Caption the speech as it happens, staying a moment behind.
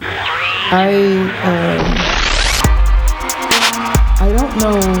I don't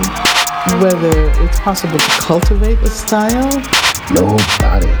know whether it's possible to cultivate a style.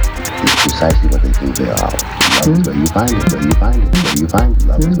 Nobody is precisely what they think they are. Love is where you find it, where you find it, where you find it.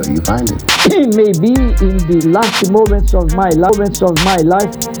 Love is where you find it. Maybe in the last moments of my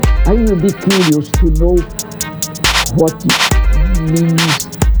life, I will be curious to know what it means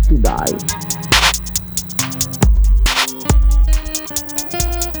to die.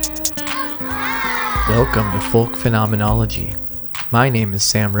 Welcome to Folk Phenomenology. My name is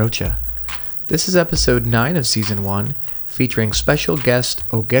Sam Rocha. This is episode 9 of season 1, featuring special guest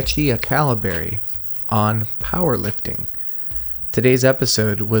Ogechi Akalaberry on powerlifting. Today's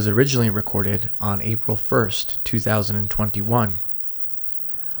episode was originally recorded on April 1st, 2021.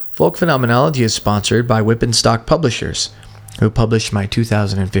 Folk Phenomenology is sponsored by Whippenstock Publishers, who published my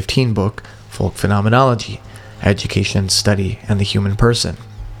 2015 book, Folk Phenomenology, Education, Study, and the Human Person.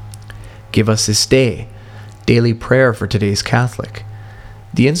 Give Us This Day, Daily Prayer for Today's Catholic,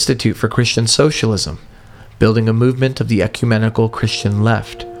 the Institute for Christian Socialism, Building a Movement of the Ecumenical Christian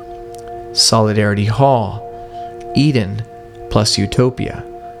Left, Solidarity Hall, Eden plus Utopia,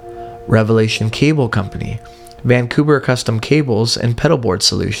 Revelation Cable Company, Vancouver Custom Cables and Pedalboard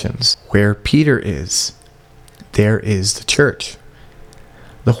Solutions, Where Peter Is, There Is the Church,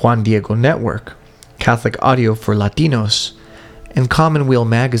 the Juan Diego Network, Catholic Audio for Latinos, and Commonweal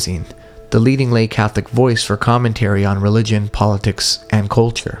Magazine, the leading lay Catholic voice for commentary on religion, politics, and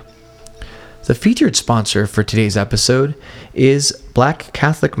culture. The featured sponsor for today's episode is Black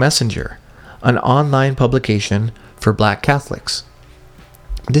Catholic Messenger, an online publication for Black Catholics.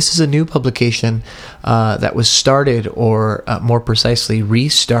 This is a new publication that was started, or more precisely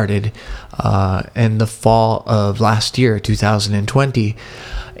restarted, in the fall of last year, 2020.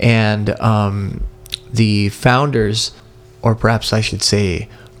 And the founders, or perhaps I should say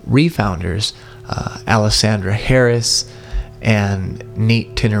refounders, Alessandra Harris and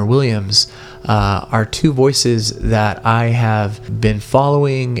Nate Tinner Williams, are two voices that I have been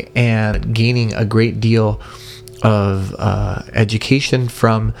following and gaining a great deal of education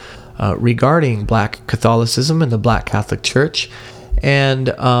from regarding Black Catholicism and the Black Catholic Church. And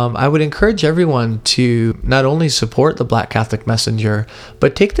I would encourage everyone to not only support the Black Catholic Messenger,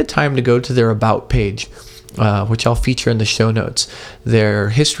 but take the time to go to their About page, which I'll feature in the show notes, their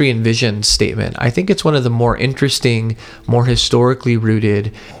history and vision statement. I think it's one of the more interesting, more historically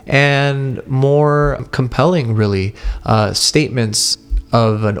rooted, and more compelling, really, statements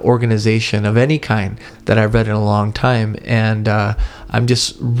of an organization of any kind that I've read in a long time. And I'm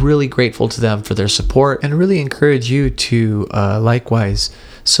just really grateful to them for their support, and really encourage you to likewise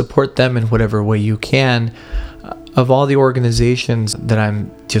support them in whatever way you can. Of all the organizations that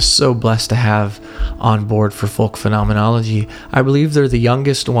I'm just so blessed to have on board for Folk Phenomenology, I believe they're the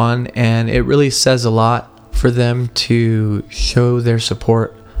youngest one, and it really says a lot for them to show their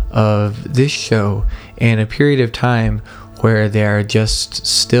support of this show in a period of time where they're just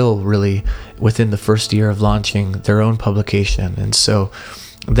still really within the first year of launching their own publication. And so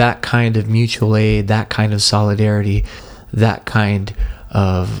that kind of mutual aid, that kind of solidarity, that kind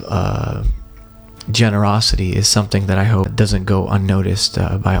of generosity is something that I hope doesn't go unnoticed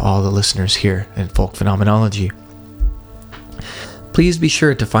by all the listeners here in Folk Phenomenology. Please be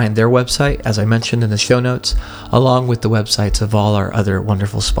sure to find their website, as I mentioned in the show notes, along with the websites of all our other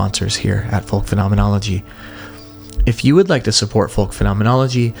wonderful sponsors here at Folk Phenomenology. If you would like to support Folk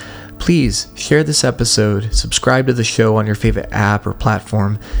Phenomenology, please share this episode, subscribe to the show on your favorite app or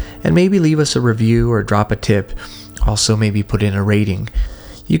platform, and maybe leave us a review or drop a tip. Also, maybe put in a rating.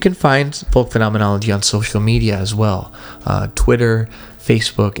 You can find Folk Phenomenology on social media as well. Twitter,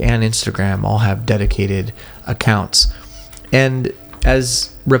 Facebook, and Instagram all have dedicated accounts. And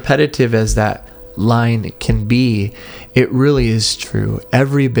as repetitive as that line can be, it really is true.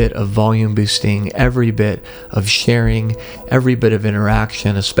 Every bit of volume boosting, every bit of sharing, every bit of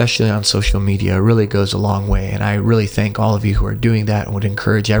interaction, especially on social media, really goes a long way. And I really thank all of you who are doing that, and would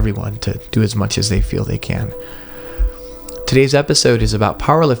encourage everyone to do as much as they feel they can. Today's episode is about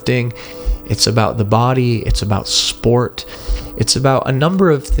powerlifting. It's about the body. It's about sport. It's about a number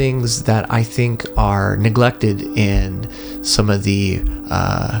of things that I think are neglected in some of the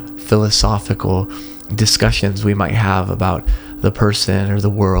philosophical discussions we might have about the person or the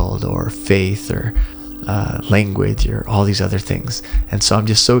world or faith or language or all these other things. And so I'm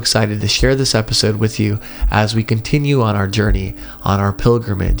just so excited to share this episode with you as we continue on our journey, on our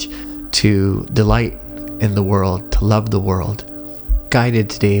pilgrimage to delight in the world, to love the world,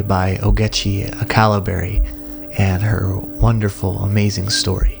 guided today by Ogechi Akalaberry and her wonderful, amazing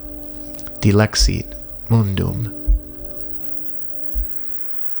story, Dilexit Mundum.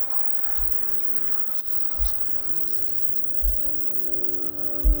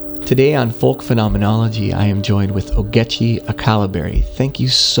 Today on Folk Phenomenology, I am joined with Ogechi Akalaberry. Thank you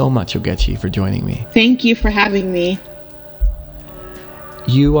so much, Ogechi, for joining me. Thank you for having me.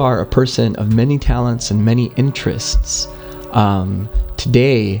 You are a person of many talents and many interests.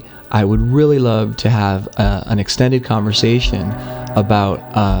 Today, I would really love to have an extended conversation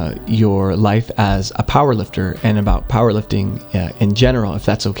about your life as a powerlifter and about powerlifting in general, if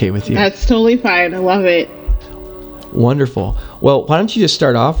that's okay with you. That's totally fine. I love it. Wonderful. Well, why don't you just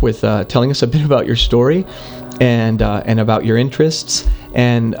start off with telling us a bit about your story and about your interests,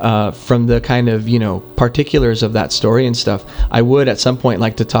 and from the kind of, particulars of that story and stuff, I would at some point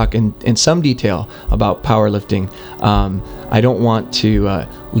like to talk in some detail about powerlifting. I don't want to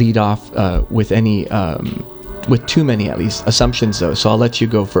lead off with any, with too many at least, assumptions though. So I'll let you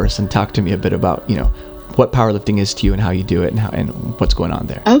go first and talk to me a bit about, what powerlifting is to you and how you do it and what's going on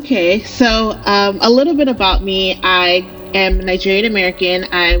there. Okay, so a little bit about me. I am Nigerian American.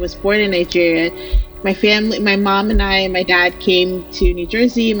 I was born in Nigeria. My family, my mom and I and my dad came to New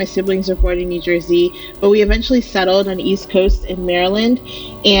Jersey. My siblings were born in New Jersey, but we eventually settled on the East Coast in Maryland,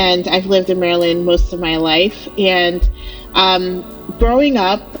 and I've lived in Maryland most of my life. And growing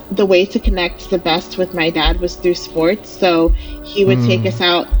up, the way to connect the best with my dad was through sports. So he would take us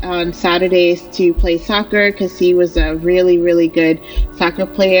out on Saturdays to play soccer because he was a really, really good soccer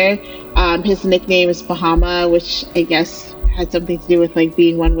player. His nickname is Bahama, which I guess had something to do with like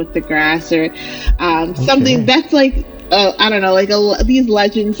being one with the grass or something that's like I don't know, like these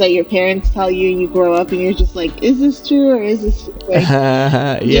legends that your parents tell you and you grow up and you're just like, is this true or is this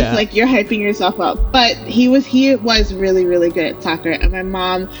like just like you're hyping yourself up? But he was really, really good at soccer, and my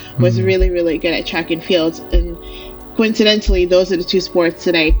mom was really, really good at track and field, and coincidentally those are the two sports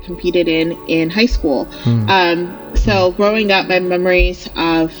that I competed in high school. So growing up, my memories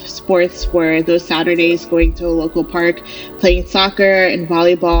of sports were those Saturdays going to a local park, playing soccer and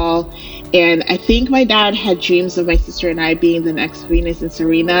volleyball. And I think my dad had dreams of my sister and I being the next Venus and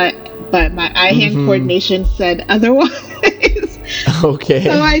Serena, but my eye-hand coordination said otherwise. Okay.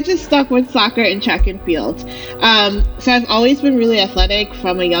 So I just stuck with soccer and track and field. So I've always been really athletic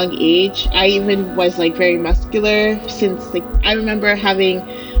from a young age. I even was like very muscular since I remember having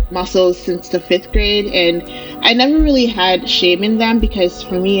muscles since the 5th grade, and I never really had shame in them because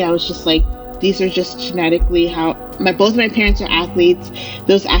for me, I was just like, these are just genetically how both my parents are athletes,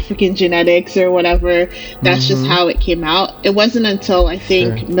 those African genetics or whatever. That's just how it came out. It wasn't until I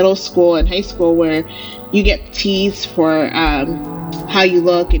think middle school and high school where you get teased for how you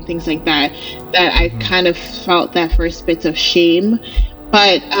look and things like that I kind of felt that first bit of shame.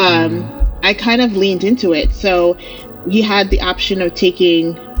 But I kind of leaned into it. So you had the option of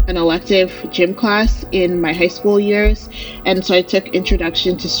taking an elective gym class in my high school years, and so I took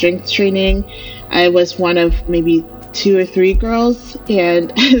Introduction to Strength Training. I was one of maybe 2 or 3 girls,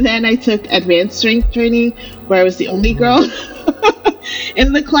 and then I took Advanced Strength Training, where I was the only girl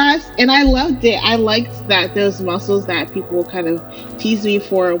in the class, and I loved it. I liked that those muscles that people kind of teased me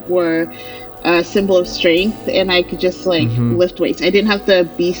for were a symbol of strength, and I could just lift weights. I didn't have to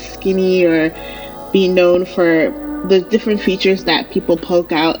be skinny or be known for the different features that people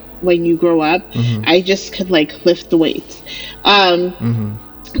poke out when you grow up. I just could lift the weights. And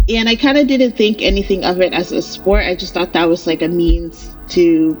I kind of didn't think anything of it as a sport. I just thought that was like a means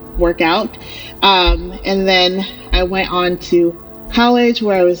to work out. And then I went on to college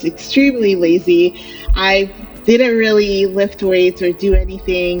where I was extremely lazy. I didn't really lift weights or do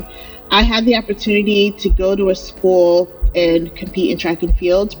anything. I had the opportunity to go to a school and compete in track and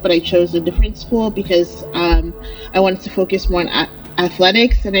field, but I chose a different school because I wanted to focus more on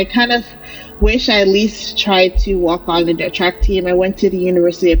athletics, and I kind of wish I at least tried to walk on in their track team. I went to the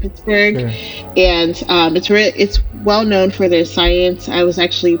University of Pittsburgh, and it's well known for their science. I was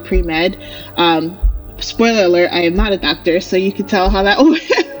actually pre-med. Spoiler alert, I am not a doctor, so you can tell how that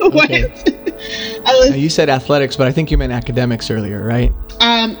went. You said athletics, but I think you meant academics earlier, right?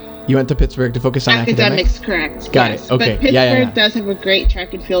 You went to Pittsburgh to focus on academics? Correct. Got it. Okay. But Pittsburgh does have a great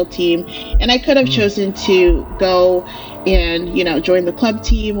track and field team, and I could have chosen to go and join the club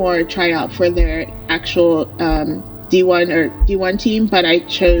team or try out for their actual D1 team, but I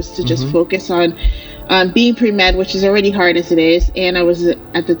chose to just focus on being pre-med, which is already hard as it is, and I was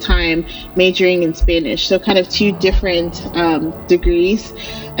at the time majoring in Spanish, so kind of 2 different degrees,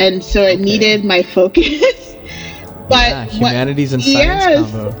 and so it needed my focus. But humanities and science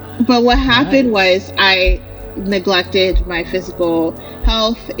combo. But what happened was I neglected my physical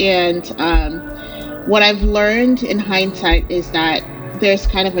health, and what I've learned in hindsight is that there's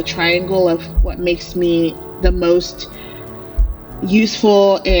kind of a triangle of what makes me the most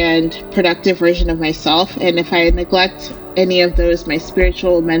useful and productive version of myself, and if I neglect any of those, my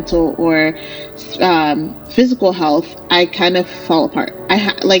spiritual, mental, or physical health, I kind of fall apart.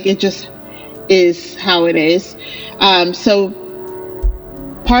 Like it just is how it is. So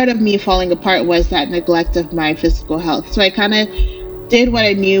part of me falling apart was that neglect of my physical health. So I kind of did what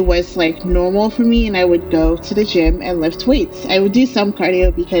I knew was like normal for me, and I would go to the gym and lift weights. I would do some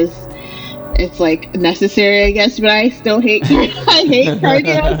cardio because it's like necessary, I guess, but I still hate I hate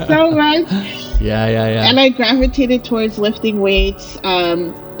cardio so much. Yeah. And I gravitated towards lifting weights,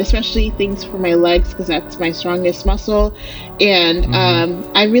 especially things for my legs because that's my strongest muscle, and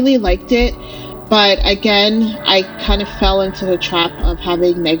I really liked it. But again, I kind of fell into the trap of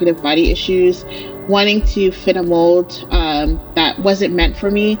having negative body issues, wanting to fit a mold that wasn't meant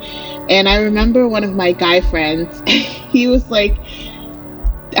for me. And I remember one of my guy friends, he was like,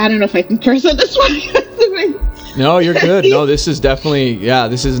 I don't know if I can curse on this one. No, you're good. No, this is definitely,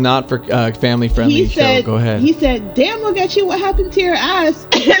 this is not for family friendly show. Go ahead. He said, damn, look at you, what happened to your ass?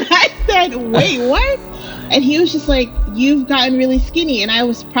 And I said, wait, what? And he was just like, you've gotten really skinny. And I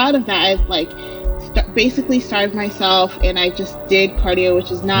was proud of that. I basically starved myself, and I just did cardio,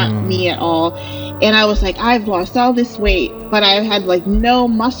 which is not me at all. And I was like, I've lost all this weight, but I had like no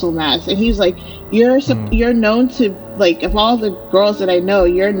muscle mass. And he was like, you're known to, like, of all the girls that I know,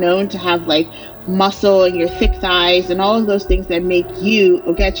 you're known to have like muscle and your thick thighs and all of those things that make you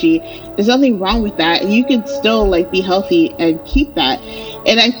Ogechi. There's nothing wrong with that. You can still like be healthy and keep that.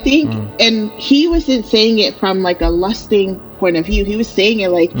 And I think, and he wasn't saying it from like a lusting point of view. He was saying it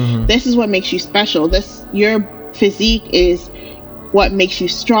like, this is what makes you special. Your physique is what makes you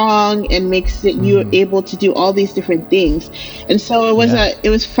strong and makes it you able to do all these different things. And so it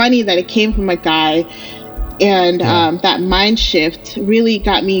was funny that it came from a guy. And that mind shift really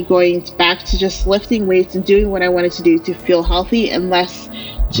got me going back to just lifting weights and doing what I wanted to do to feel healthy and less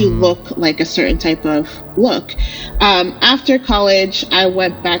to look like a certain type of look. After college, I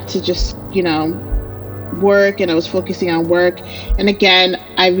went back to just, work, and I was focusing on work. And again,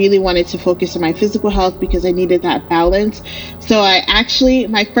 I really wanted to focus on my physical health because I needed that balance. So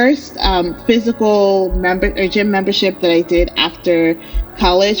my first physical gym membership that I did after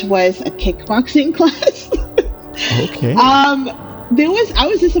college was a kickboxing class. Okay. I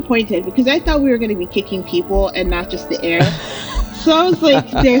was disappointed because I thought we were going to be kicking people and not just the air. So I was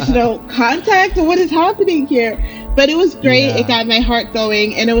like, there's no contact, what is happening here? But it was great. It got my heart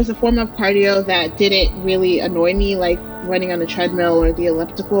going, and it was a form of cardio that didn't really annoy me like running on the treadmill or the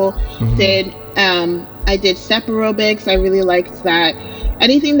elliptical did. I did step aerobics. I really liked that.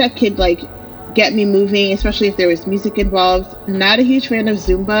 Anything that could like get me moving, especially if there was music involved. Not a huge fan of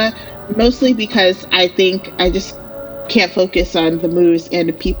Zumba, mostly because I think I just can't focus on the moves and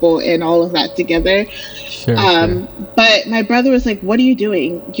the people and all of that together. Sure. But my brother was like, what are you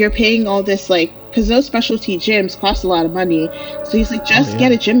doing? You're paying all this, like, because those specialty gyms cost a lot of money. So he's like, just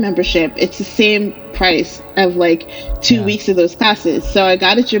get a gym membership. It's the same price of like 2 weeks of those classes. So I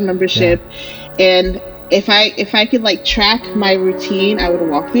got a gym membership, and if I could like track my routine, I would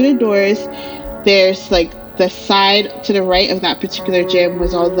walk through the doors. There's like the side to the right of that particular gym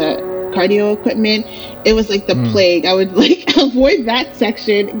was all the cardio equipment. It was like the plague. I would like avoid that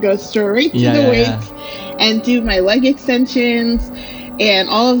section, go straight to the weights and do my leg extensions and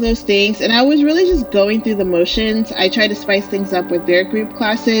all of those things. And I was really just going through the motions. I tried to spice things up with their group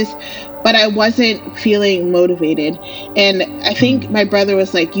classes, but I wasn't feeling motivated. And I think my brother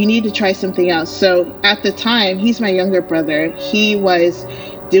was like, you need to try something else. So at the time, he's my younger brother. He was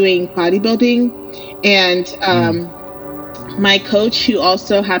doing bodybuilding, and my coach, who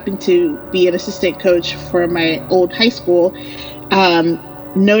also happened to be an assistant coach for my old high school,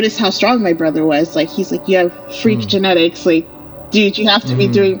 noticed how strong my brother was. Like, he's like, you have freak genetics. Like, dude, you have to be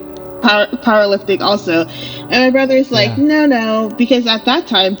doing powerlifting also. And my brother's like, no, because at that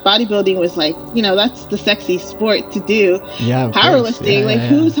time, bodybuilding was like, that's the sexy sport to do. Powerlifting,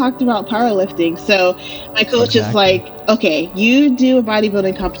 who talked about powerlifting? So my coach is like, okay, you do a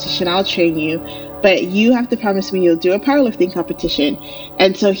bodybuilding competition, I'll train you, but you have to promise me you'll do a powerlifting competition.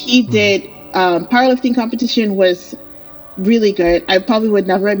 And so he did. Powerlifting competition was really good. I probably would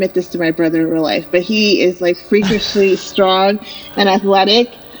never admit this to my brother in real life, but he is like freakishly strong and athletic.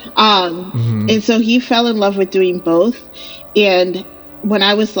 And so he fell in love with doing both. And when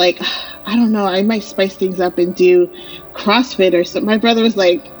I was like, I don't know, I might spice things up and do CrossFit or something, my brother was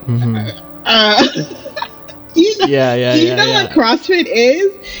like, do you know what CrossFit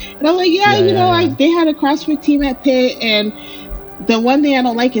is? And I'm like, they had a CrossFit team at Pitt, and the one thing I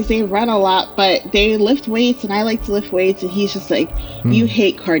don't like is they run a lot, but they lift weights, and I like to lift weights. And he's just like, "You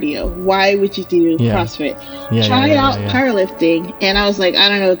hate cardio. Why would you do CrossFit? Try out powerlifting." And I was like, "I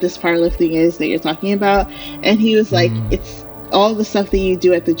don't know what this powerlifting is that you're talking about." And he was like, "It's all the stuff that you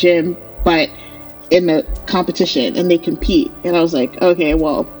do at the gym, but in the competition, and they compete." And I was like, "Okay,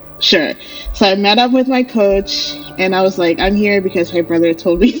 well, sure." So I met up with my coach, and I was like, "I'm here because my brother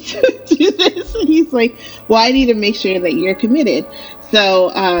told me to do this." And he's like, "Well, I need to make sure that you're committed."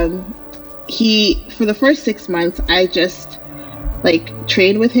 So for the first 6 months, I just like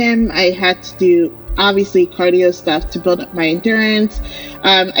trained with him. I had to do obviously cardio stuff to build up my endurance.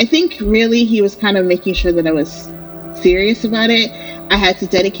 I think really he was kind of making sure that I was serious about it. I had to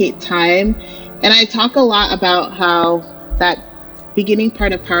dedicate time. And I talk a lot about how that beginning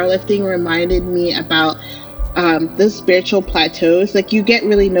part of powerlifting reminded me about the spiritual plateaus. Like, you get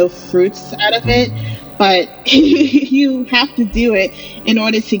really no fruits out of it, but you have to do it in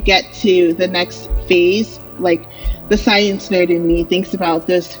order to get to the next phase. Like, the science nerd in me thinks about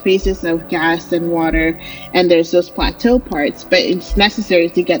those phases of gas and water, and there's those plateau parts, but it's necessary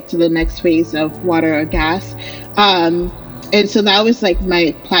to get to the next phase of water or gas. And so that was like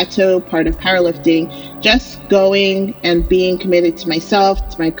my plateau part of powerlifting, just going and being committed to myself,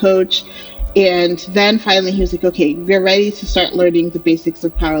 to my coach. And then finally he was like, "Okay, you're ready to start learning the basics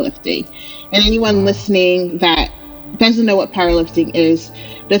of powerlifting." And anyone listening that doesn't know what powerlifting is,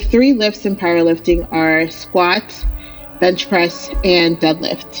 the 3 lifts in powerlifting are squat, bench press, and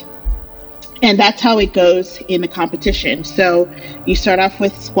deadlift. And that's how it goes in the competition. So you start off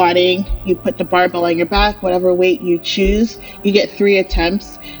with squatting, you put the barbell on your back, whatever weight you choose. You get 3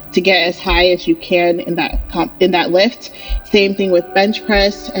 attempts to get as high as you can in that lift. Same thing with bench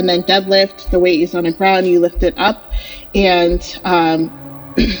press, and then deadlift. The weight is on the ground, you lift it up, and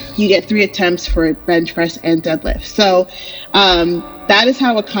you get 3 attempts for bench press and deadlift. So that is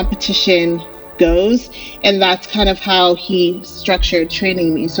how a competition goes, and that's kind of how he structured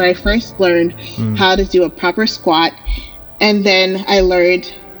training me. So I first learned how to do a proper squat, and then I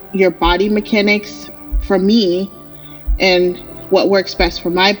learned your body mechanics for me and what works best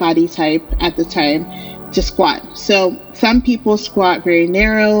for my body type at the time to squat. So some people squat very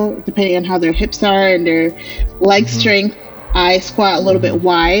narrow depending on how their hips are and their leg strength. I squat a little bit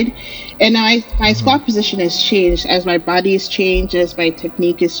wide, and my squat position has changed as my body has changed, as my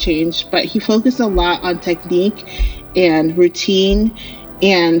technique has changed. But he focused a lot on technique and routine,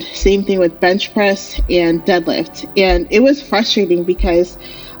 and same thing with bench press and deadlift. And it was frustrating because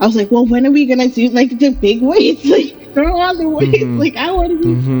I was like, "Well, when are we gonna do like the big weights? Like, throw on the weights. Like, I want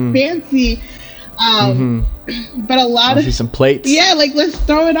to be fancy." But a lot of some plates. Yeah, like, let's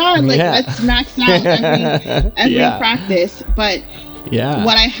throw it on. Like, let's max out every practice. But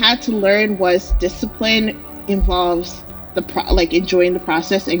what I had to learn was discipline involves enjoying the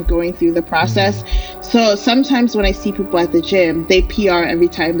process and going through the process. So sometimes when I see people at the gym, they PR every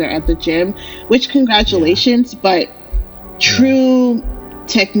time they're at the gym, which congratulations, but true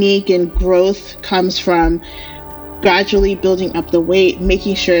technique and growth comes from gradually building up the weight,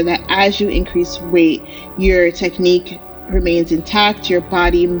 making sure that as you increase weight, your technique remains intact, your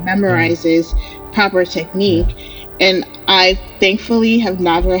body memorizes proper technique. And I thankfully have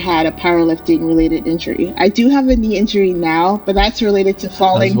never had a powerlifting related injury. I do have a knee injury now, but that's related to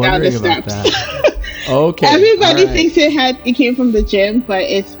falling down the steps. Okay. Everybody thinks it came from the gym, but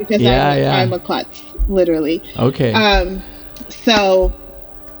it's because I'm a klutz, literally. Okay. So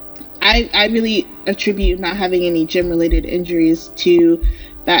I really attribute not having any gym related injuries to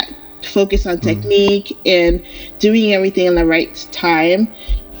that focus on technique and doing everything in the right time.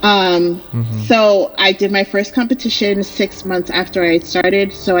 So I did my first competition 6 months after I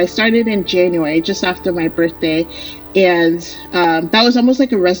started. So I started in January, just after my birthday. And that was almost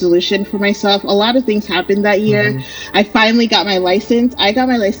like a resolution for myself. A lot of things happened that year. I finally got my license. I got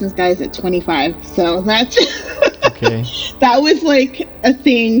my license, guys, at 25. So that's okay. That was like a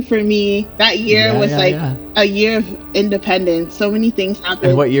thing for me. That year was a year of independence. So many things happened.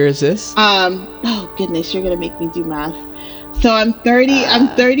 And what year is this? Oh goodness, you're gonna make me do math. So I'm 30. I'm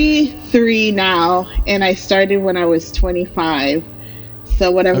 33 now, and I started when I was 25. So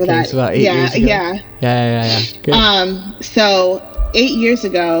whatever that. So about 8 years ago. Yeah. Good. So 8 years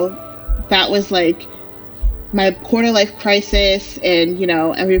ago, that was like my quarter life crisis, and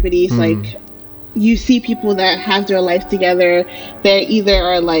everybody's like, you see people that have their life together. They either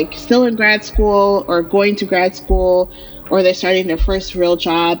are like still in grad school or going to grad school, or they're starting their first real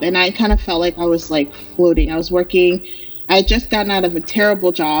job. And I kind of felt like I was like floating. I was working. I had just gotten out of a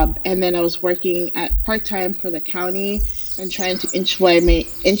terrible job, and then I was working at part-time for the county and trying to inch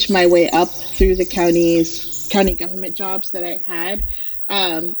my way up through the county's county government jobs that I had.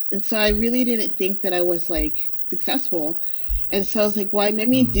 And so I really didn't think that I was like successful. And so I was like, well, let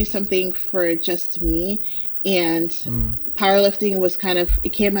me do something for just me. And powerlifting was kind of, it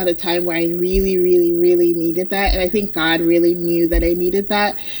came at a time where I really, really, really needed that. And I think God really knew that I needed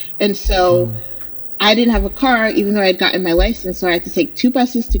that. And so I didn't have a car, even though I had gotten my license. So I had to take 2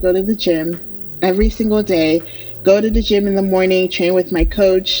 buses to go to the gym every single day, go to the gym in the morning, train with my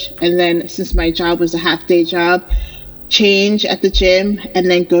coach. And then since my job was a half-day job, change at the gym and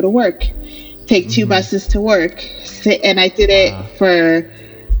then go to work. Take 2 buses to work. And I did it for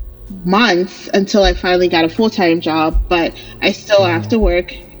months until I finally got a full-time job. But I still, after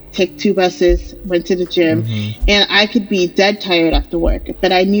work, take 2 buses, went to the gym, and I could be dead tired after work.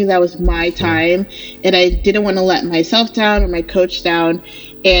 But I knew that was my time, and I didn't want to let myself down or my coach down.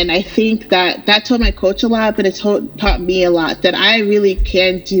 And I think that taught my coach a lot, but it taught me a lot that I really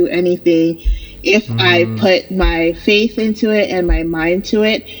can do anything if I put my faith into it and my mind to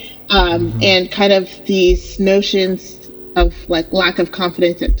it. And kind of these notions of like lack of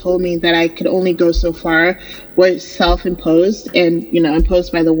confidence that told me that I could only go so far was self-imposed and, you know,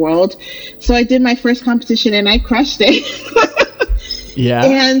 imposed by the world. So I did my first competition and I crushed it. Yeah.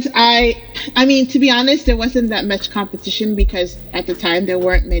 And I mean, to be honest, there wasn't that much competition because at the time there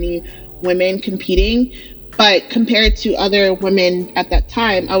weren't many women competing. But compared to other women at that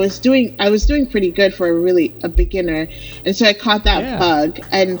time, I was doing pretty good for a beginner. And so I caught that bug.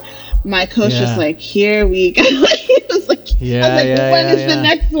 And my coach was like, "Here we go." He was like, "When is the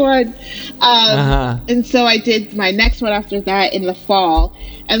next one?" And so I did my next one after that in the fall.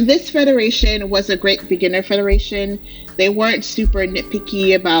 And this federation was a great beginner federation. They weren't super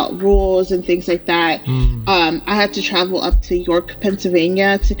nitpicky about rules and things like that. I had to travel up to York,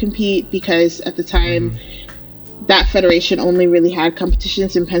 Pennsylvania to compete because at the time that federation only really had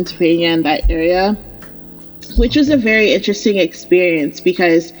competitions in Pennsylvania and that area, which was a very interesting experience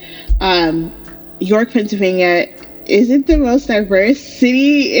because York, Pennsylvania isn't the most diverse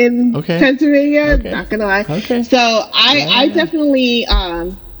city in Pennsylvania, not gonna lie. So I definitely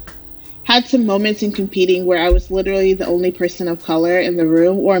had some moments in competing where I was literally the only person of color in the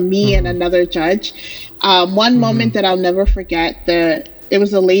room, or me and another judge. One moment that I'll never forget, it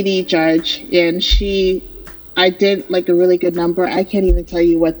was a lady judge, and I did like a really good number. I can't even tell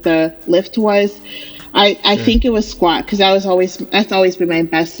you what the lift was. I think it was squat because that's always been my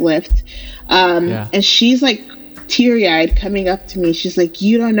best lift. And she's like teary-eyed coming up to me. She's like,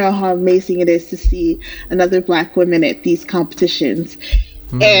 "You don't know how amazing it is to see another Black woman at these competitions."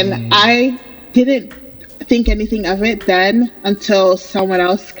 And I didn't think anything of it then until someone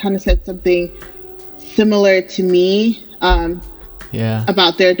else kind of said something similar to me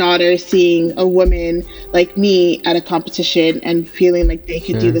about their daughter seeing a woman like me at a competition and feeling like they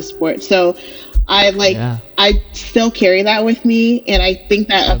could do the sport. So I still carry that with me, and I think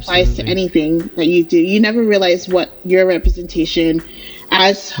that applies to anything that you do. You never realize what your representation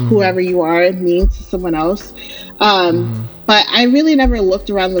as whoever you are means to someone else. But I really never looked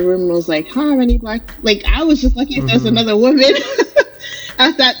around the room and was like, how many Black, like I was just lucky if there's another woman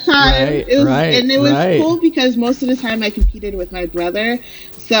at that time. It was cool because most of the time I competed with my brother.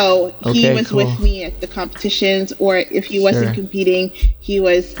 So he was with me at the competitions, or if he wasn't competing, he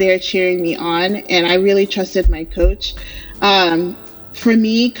was there cheering me on, and I really trusted my coach. For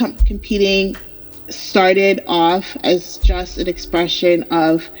me, competing started off as just an expression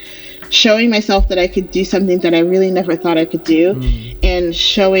of showing myself that I could do something that I really never thought I could do, and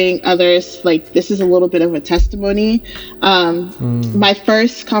showing others like this is a little bit of a testimony. My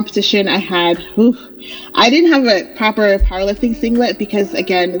first competition I had, I didn't have a proper powerlifting singlet because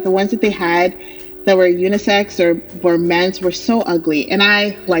again, the ones that they had that were unisex or were men's were so ugly, and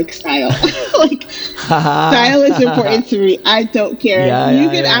I like style. Like style is important to me. I don't care. You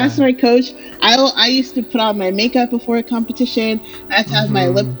can ask my coach. I used to put on my makeup before a competition. I had to have my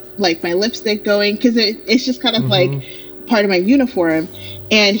lipstick going because it's just kind of like part of my uniform.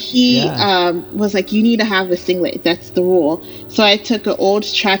 And he was like, you need to have a singlet. That's the rule. So I took an old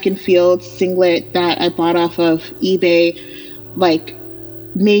track and field singlet that I bought off of eBay, like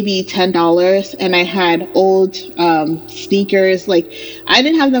maybe $10, and I had old sneakers. Like I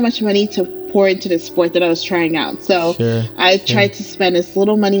didn't have that much money to pour into the sport that I was trying out, so I tried to spend as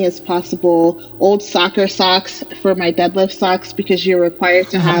little money as possible. Old soccer socks for my deadlift socks because you're required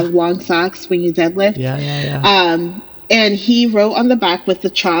to have long socks when you deadlift. And he wrote on the back with the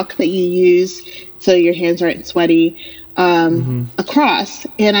chalk that you use so your hands aren't sweaty, a cross.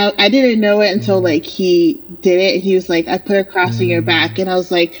 And I didn't know it until like he did it, and he was like, I put a cross in your back. And I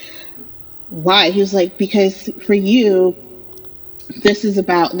was like, why? He was like, because for you, this is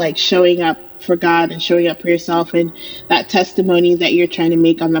about like showing up for God and showing up for yourself, and that testimony that you're trying to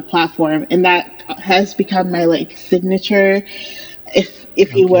make on the platform. And that has become my like signature,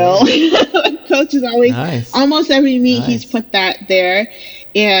 if you will. Coach is always almost every meet he's put that there.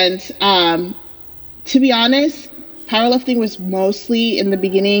 And to be honest, powerlifting was mostly in the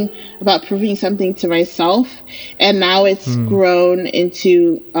beginning about proving something to myself, and now it's grown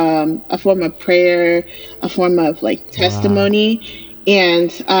into a form of prayer, a form of like testimony.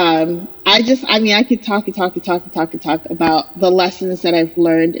 And I could talk about the lessons that I've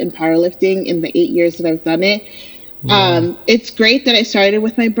learned in powerlifting in the 8 years that I've done it. It's great that I started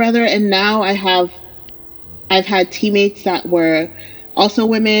with my brother, and now I've had teammates that were also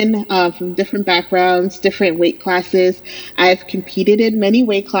women from different backgrounds, different weight classes. I've competed in many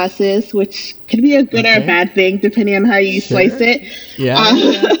weight classes, which could be a good or a bad thing, depending on how you slice it.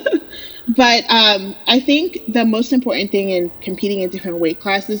 But I think the most important thing in competing in different weight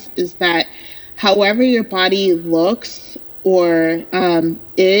classes is that however your body looks or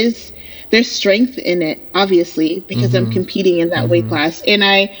is, there's strength in it, obviously, because I'm competing in that weight class. And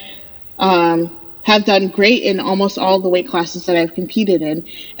I have done great in almost all the weight classes that I've competed in.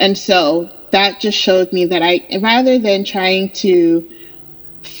 And so that just showed me that rather than trying to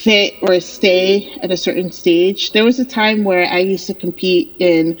fit or stay at a certain stage, there was a time where I used to compete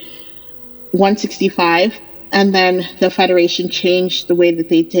in 165, and then the federation changed the way that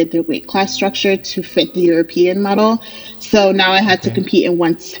they did their weight class structure to fit the European model. So now I had to compete in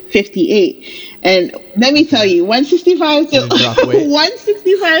 158. And let me tell you, 165 to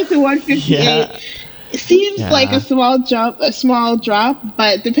 158 seems like a small drop,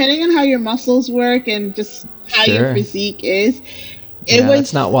 but depending on how your muscles work and just how your physique is,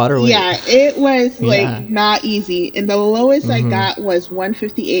 it's not water weight. Yeah, it was like not easy. And the lowest I got was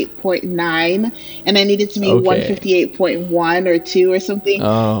 158.9, and I needed to be 158.1 or 2 or something.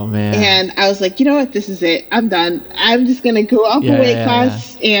 Oh man. And I was like, you know what, this is it. I'm done. I'm just gonna go up a weight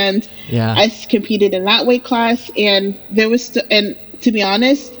class. And I competed in that weight class, and there was and to be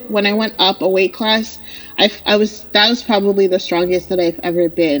honest, when I went up a weight class, that was probably the strongest that I've ever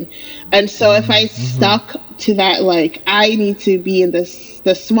been. And so if I stuck to that, like, I need to be in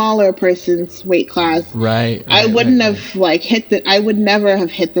the smaller person's weight class, I wouldn't have like I would never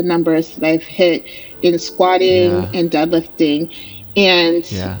have hit the numbers that I've hit in squatting and deadlifting. And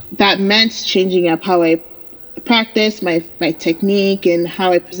that meant changing up how I practice, my technique, and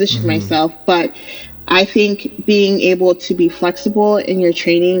how I position myself. But I think being able to be flexible in your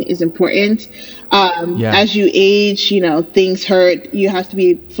training is important. As you age, things hurt. You have to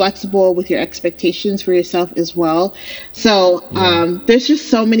be flexible with your expectations for yourself as well. So there's just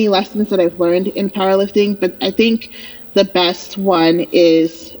so many lessons that I've learned in powerlifting, but I think the best one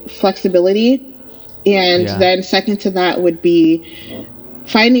is flexibility. And then second to that would be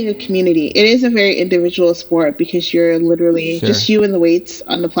finding a community. It is a very individual sport because you're literally just you and the weights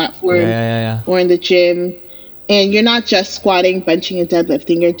on the platform or in the gym. And you're not just squatting, benching, and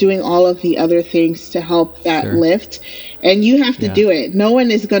deadlifting. You're doing all of the other things to help that lift. And you have to do it. No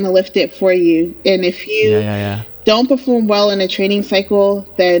one is going to lift it for you. And if you don't perform well in a training cycle,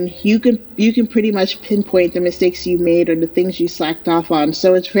 then you can pretty much pinpoint the mistakes you made or the things you slacked off on.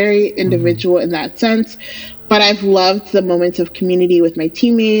 So it's very individual in that sense. But I've loved the moments of community with my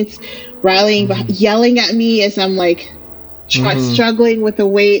teammates, rallying, yelling at me as I'm like struggling with the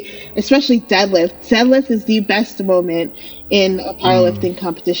weight, especially deadlift. Deadlift is the best moment in a powerlifting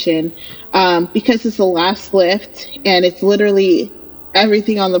competition because it's the last lift and it's literally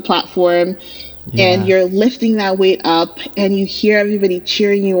everything on the platform. And you're lifting that weight up and you hear everybody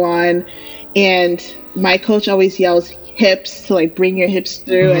cheering you on. And my coach always yells hips to like bring your hips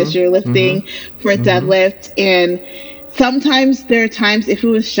through as you're lifting for a deadlift. And sometimes there are times if it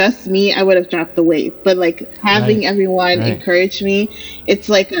was just me, I would have dropped the weight. But like having everyone encourage me, it's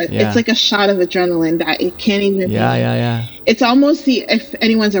like a shot of adrenaline that it can't even be. It's almost if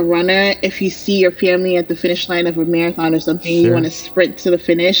anyone's a runner, if you see your family at the finish line of a marathon or something, you want to sprint to the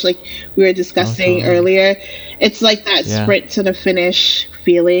finish, like we were discussing earlier. It's like that sprint to the finish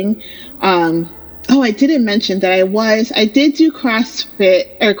feeling. I didn't mention that I did do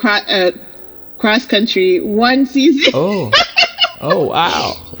CrossFit or cross country one season.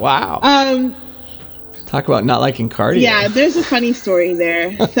 Wow. Talk about not liking cardio. Yeah, there's a funny story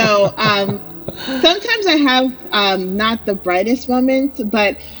there. So sometimes I have not the brightest moments,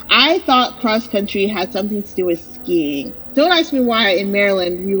 but I thought cross country had something to do with skiing. Don't ask me why in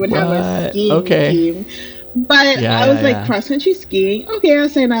Maryland we would have a skiing team. But I was like, cross country skiing? Okay, I'll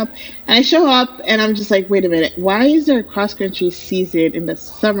sign up. And I show up and I'm just like, wait a minute, why is there a cross country season in the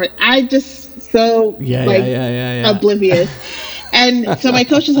summer? I just oblivious. And so my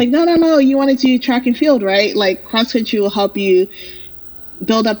coach was like, no, you want to do track and field, right? Like cross country will help you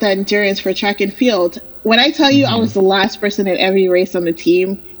build up that endurance for track and field. When I tell you I was the last person at every race on the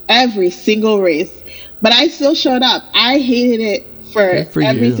team, every single race, but I still showed up. I hated it for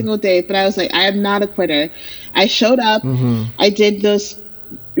every single day, but I was like, I am not a quitter. I showed up. I did those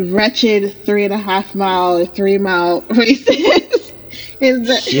wretched 3.5 mile or 3 mile races in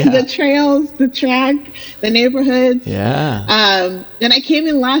the trails, the track, the neighborhoods. And I came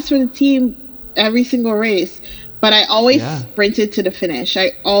in last for the team every single race, but I always sprinted to the finish.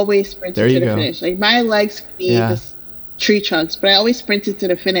 I always sprinted to the finish. Like my legs could be the tree trunks, but I always sprinted to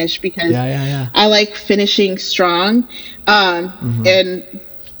the finish because I like finishing strong. And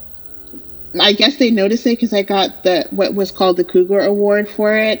I guess they noticed it because I got what was called the Cougar Award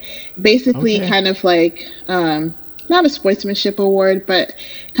for it. Basically, kind of like not a sportsmanship award, but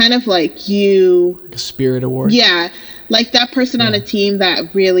kind of like a spirit award. Yeah, like that person on a team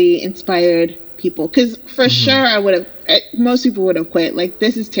that really inspired people. Because for sure, most people would have quit. Like,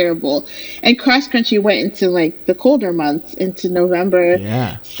 this is terrible. And cross country went into like the colder months, into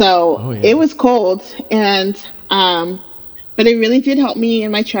November. So it was cold, and but it really did help me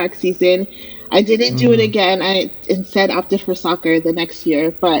in my track season. I didn't do it again. I instead opted for soccer the next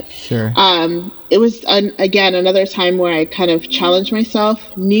year. But it was, again, another time where I kind of challenged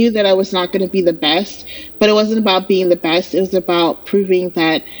myself, knew that I was not going to be the best, but it wasn't about being the best. It was about proving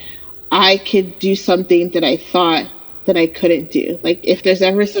that I could do something that I thought that I couldn't do. Like, if there's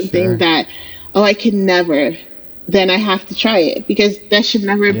ever something that, I could never, then I have to try it, because that should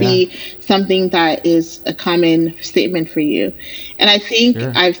never be something that is a common statement for you. And I think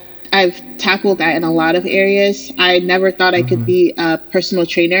I've tackled that in a lot of areas. I never thought I could be a personal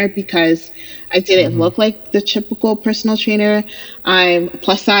trainer because I didn't look like the typical personal trainer. I'm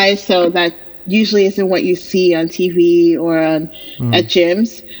plus size, so that usually isn't what you see on TV or at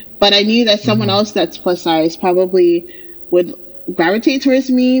gyms. But I knew that someone else that's plus size probably would gravitate towards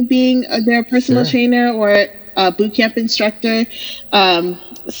me being their personal trainer or a boot camp instructor.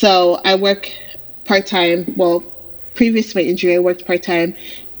 So I work part-time. Well, previous to my injury, I worked part-time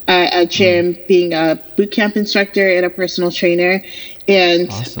at a gym being a boot camp instructor and a personal trainer.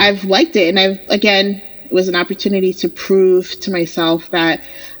 And I've liked it. And it was an opportunity to prove to myself that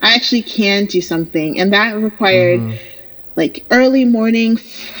I actually can do something. And that required like early morning,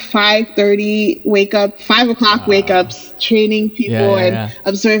 5:30 wake up, 5 o'clock wake ups, training people and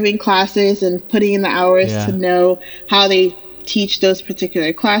observing classes and putting in the hours to know how they teach those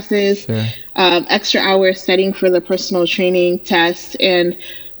particular classes, extra hours studying for the personal training test, and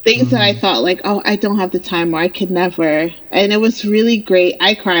things that I thought like, I don't have the time, or I could never. And it was really great.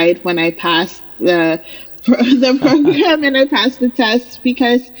 I cried when I passed the program and I passed the test,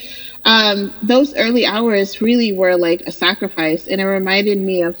 because those early hours really were like a sacrifice, and it reminded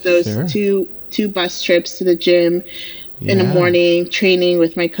me of those two bus trips to the gym in the morning, training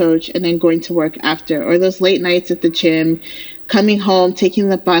with my coach, and then going to work after, or those late nights at the gym, coming home, taking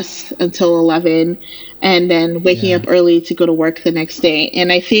the bus until 11, and then waking up early to go to work the next day.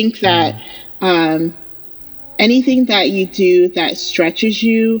 And I think that anything that you do that stretches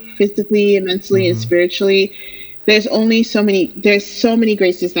you physically and mentally and spiritually, there's so many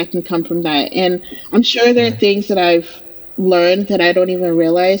graces that can come from that. And I'm sure there are things that I've learned that I don't even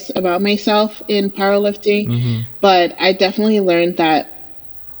realize about myself in powerlifting, but I definitely learned that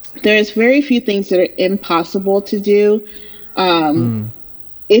there's very few things that are impossible to do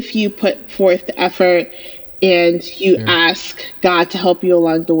if you put forth the effort and you ask God to help you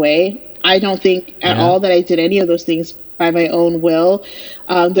along the way. I don't think at all that I did any of those things by my own will.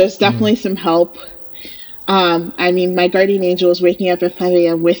 There's definitely some help. I mean, my guardian angel was waking up at 5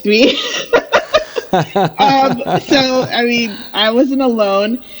 a.m. with me. So, I mean, I wasn't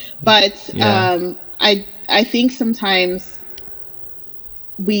alone, but I think sometimes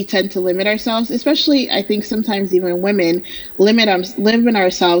we tend to limit ourselves, especially I think sometimes even women limit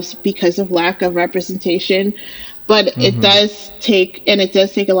ourselves because of lack of representation. But it does take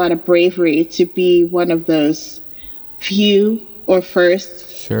a lot of bravery to be one of those few or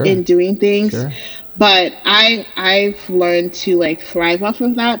first in doing things. But I've learned to like thrive off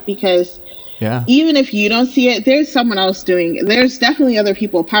of that, because even if you don't see it, there's someone else doing it. There's definitely other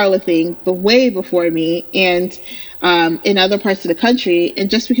people powerlifting, but way before me, and in other parts of the country. And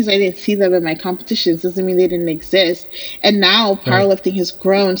just because I didn't see them in my competitions doesn't mean they didn't exist. And now powerlifting has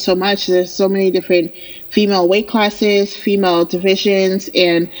grown so much. There's so many different female weight classes, female divisions,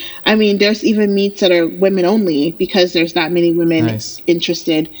 and I mean, there's even meets that are women only because there's not many women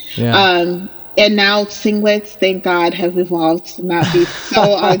interested. And now singlets, thank God, have evolved to not be so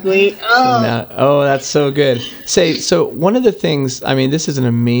ugly. Oh, That's so good. So one of the things, I mean, this is an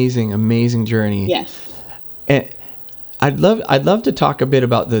amazing, amazing journey. yes. And I'd love to talk a bit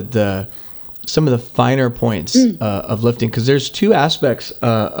about the some of the finer points of lifting, because there's two aspects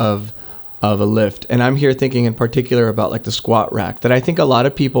of a lift, and I'm here thinking in particular about like the squat rack that I think a lot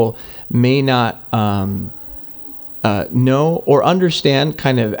of people may not know or understand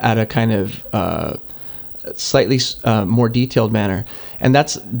kind of at a kind of slightly more detailed manner, and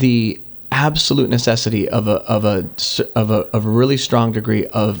that's the absolute necessity of a really strong degree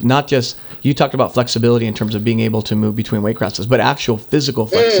of not just, you talked about flexibility in terms of being able to move between weight classes, but actual physical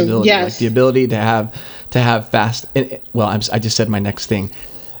flexibility, yes. like the ability to have fast. I just said my next thing,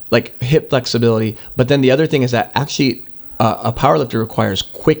 like hip flexibility. But then the other thing is that actually a powerlifter requires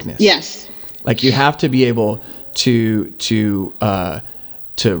quickness. Yes. Like you have to be able to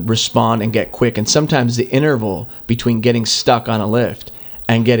respond and get quick. And sometimes the interval between getting stuck on a lift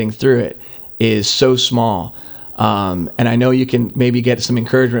and getting through it is so small. And I know you can maybe get some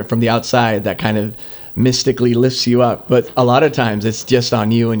encouragement from the outside that kind of mystically lifts you up, but a lot of times it's just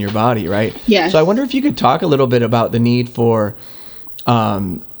on you and your body, right? Yeah. So I wonder if you could talk a little bit about the need for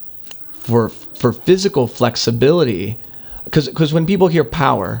physical flexibility, because when people hear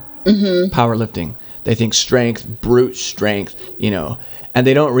powerlifting, they think strength, brute strength, and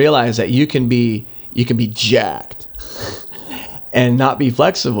they don't realize that you can be jacked and not be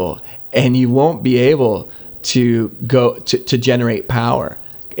flexible, and you won't be able to go to generate power.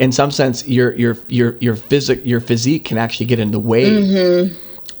 In some sense, your physique can actually get in the way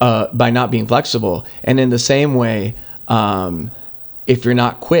by not being flexible. And in the same way, if you're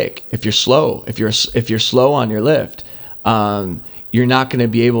not quick, if you're slow, if you're slow on your lift, you're not going to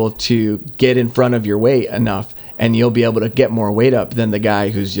be able to get in front of your weight enough, and you'll be able to get more weight up than the guy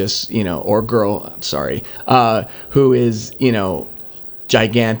who's just, or girl, sorry, who is,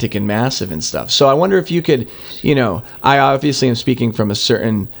 gigantic and massive and stuff. So I wonder if you could, I obviously am speaking from a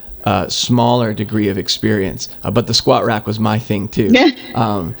certain smaller degree of experience, but the squat rack was my thing too.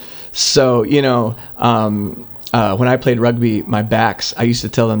 So, when I played rugby, my backs, I used to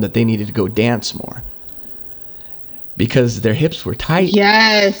tell them that they needed to go dance more, because their hips were tight.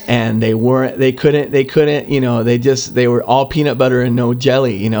 Yes. And they couldn't, they were all peanut butter and no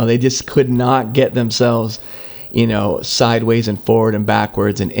jelly. They just could not get themselves, sideways and forward and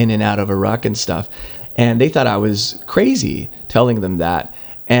backwards and in and out of a ruck and stuff. And they thought I was crazy telling them that.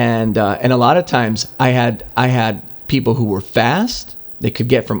 And a lot of times I had people who were fast. They could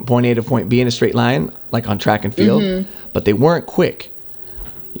get from point A to point B in a straight line, like on track and field, but they weren't quick.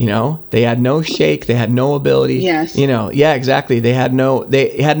 They had no shake, they had no ability. Yes. Yeah, exactly. They had no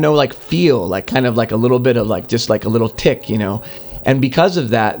like feel, like kind of like a little bit of like just like a little tick, And because of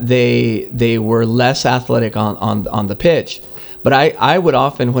that, they were less athletic on the pitch. But I would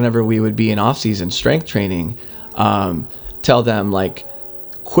often, whenever we would be in off-season strength training, tell them like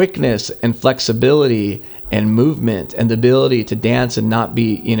quickness and flexibility and movement and the ability to dance and not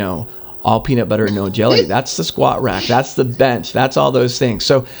be, all peanut butter and no jelly. That's the squat rack. That's the bench. That's all those things.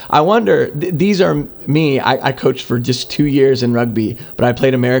 So I wonder, these are me. I coached for just 2 years in rugby, but I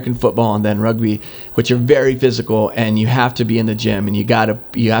played American football and then rugby, which are very physical, and you have to be in the gym and you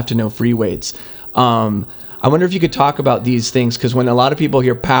have to know free weights. I wonder if you could talk about these things, because when a lot of people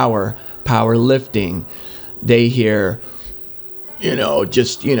hear power lifting, they hear,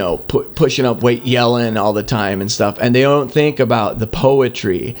 pushing up weight, yelling all the time and stuff. And they don't think about the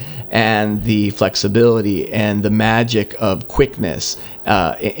poetry and the flexibility and the magic of quickness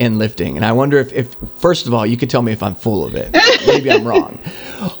in lifting. And I wonder if, first of all, you could tell me if I'm full of it. Maybe I'm wrong.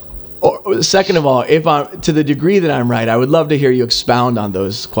 Or second of all, if I'm to the degree that I'm right, I would love to hear you expound on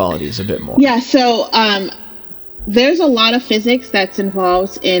those qualities a bit more. Yeah, so there's a lot of physics that's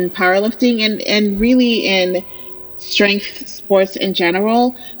involved in powerlifting and really in strength sports in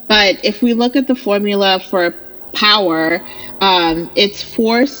general. But if we look at the formula for power, it's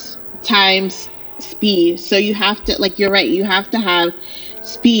force times speed. So you have to, like, you're right, you have to have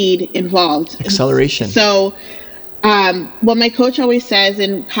speed involved. Acceleration. So what my coach always says,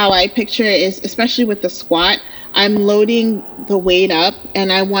 and how I picture it, is, especially with the squat, I'm loading the weight up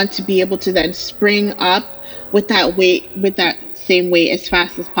and I want to be able to then spring up with that weight, with that same weight, as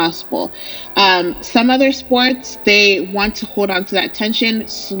fast as possible. Some other sports, they want to hold on to that tension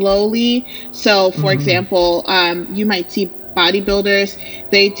slowly. So for example, you might see bodybuilders,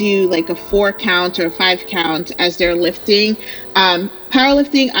 they do like a 4 count or a 5 count as they're lifting.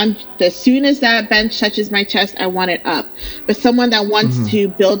 Powerlifting, as soon as that bench touches my chest, I want it up. But someone that wants to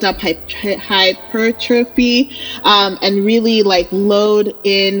build up hypertrophy and really like load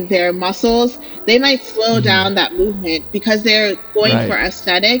in their muscles, they might slow down that movement because they're going for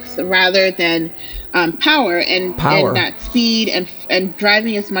aesthetics rather than power and that speed and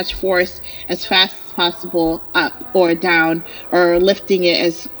driving as much force as fast as possible up or down or lifting it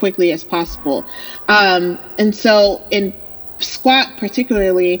as quickly as possible. And so in squat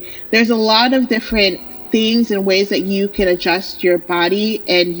particularly, there's a lot of different things and ways that you can adjust your body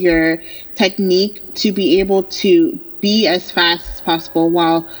and your technique to be able to be as fast as possible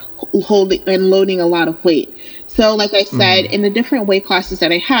while holding and loading a lot of weight. So like I said, in the different weight classes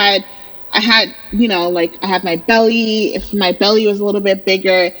that I had, you know, like I had my belly. If my belly was a little bit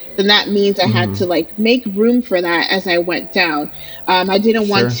bigger, then that means I had to like make room for that as I went down. I didn't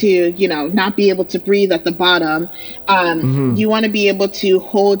want to, you know, not be able to breathe at the bottom. You want to be able to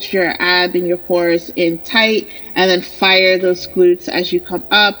hold your ab and your cores in tight and then fire those glutes as you come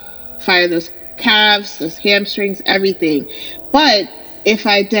up, fire those calves, those hamstrings, everything. But if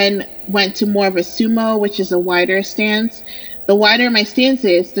I then went to more of a sumo, which is a wider stance, the wider my stance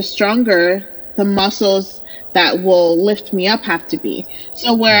is, the stronger the muscles that will lift me up have to be.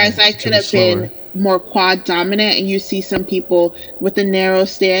 So whereas I could have been more quad dominant, and you see some people with a narrow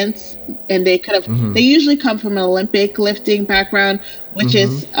stance, and they could have, they usually come from an Olympic lifting background, which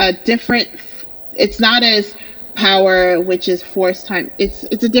is a different, it's not as power, which is force time. It's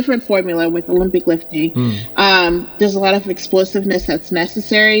a different formula with Olympic lifting. There's a lot of explosiveness that's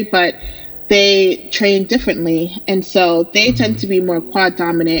necessary, but they train differently, and so they tend to be more quad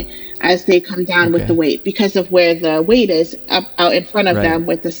dominant as they come down with the weight because of where the weight is up out in front of them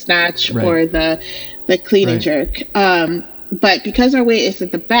with the snatch or the clean and jerk. But because our weight is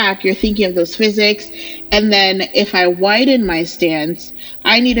at the back, you're thinking of those physics. And then if I widen my stance,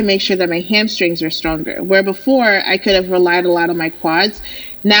 I need to make sure that my hamstrings are stronger. Where before I could have relied a lot on my quads.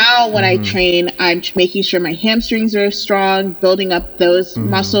 Now when I train, I'm making sure my hamstrings are strong, building up those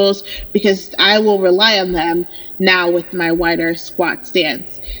muscles, because I will rely on them now with my wider squat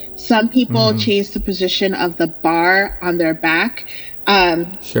stance. Some people change the position of the bar on their back.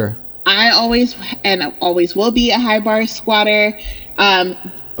 I always will be a high bar squatter.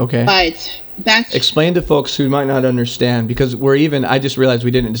 But that's... Explain to folks who might not understand, because I just realized we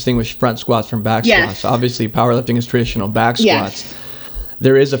didn't distinguish front squats from back squats. Obviously, powerlifting is traditional back squats.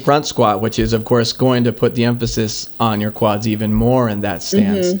 There is a front squat, which is, of course, going to put the emphasis on your quads even more in that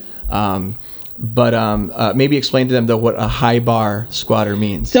stance. But maybe explain to them, though, what a high bar squatter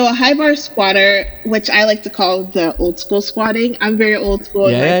means. So a high bar squatter, which I like to call the old school squatting. I'm very old school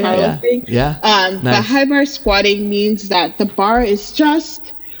in my powerlifting. Nice. But high bar squatting means that the bar is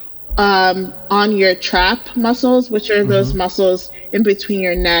just on your trap muscles, which are those muscles in between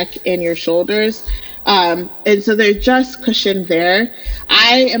your neck and your shoulders. And so they're just cushioned there.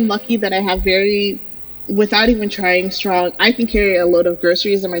 I am lucky that I have without even trying strong, I can carry a load of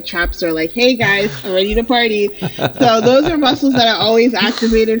groceries and my traps are like, hey guys, I'm ready to party. So those are muscles that are always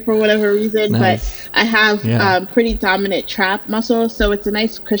activated for whatever reason. But I have pretty dominant trap muscles. So it's a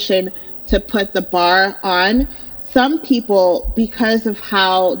nice cushion to put the bar on. Some people, because of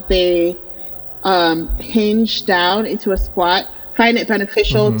how they hinge down into a squat, find it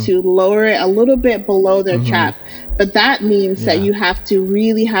beneficial to lower it a little bit below their trap. But that means that you have to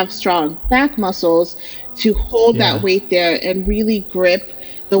really have strong back muscles to hold that weight there and really grip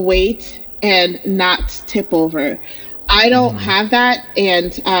the weight and not tip over. I don't have that,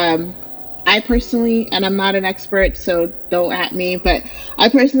 and I personally, and I'm not an expert, so don't at me, but I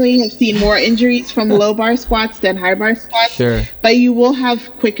personally have seen more injuries from low bar squats than high bar squats. But you will have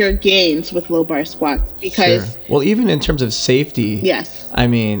quicker gains with low bar squats because... Well, even in terms of safety, I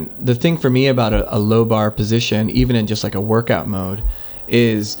mean, the thing for me about a low bar position, even in just like a workout mode,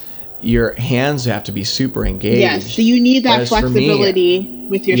 is your hands have to be super engaged. So you need that flexibility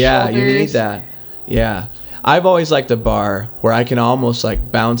with your shoulders. You need that. I've always liked a bar where I can almost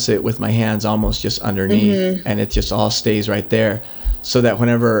like bounce it with my hands almost just underneath, and it just all stays right there, so that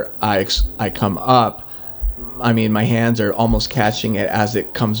whenever I come up, I mean, my hands are almost catching it as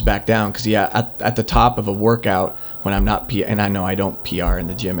it comes back down. Because at the top of a workout, when I'm not and I know I don't PR in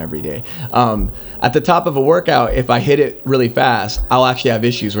the gym every day, at the top of a workout, if I hit it really fast, I'll actually have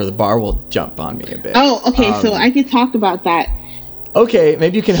issues where the bar will jump on me a bit. So I could talk about that. Okay,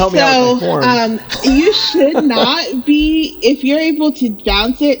 maybe you can help me out with my form. You should not be, if you're able to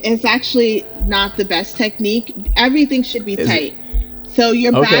bounce it, it's actually not the best technique. Everything should be tight. So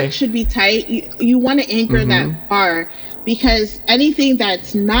your Okay. back should be tight. You want to anchor that bar, because anything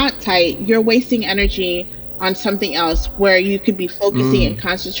that's not tight, you're wasting energy on something else where you could be focusing and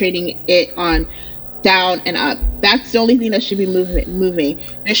concentrating it on down and up. That's the only thing that should be moving.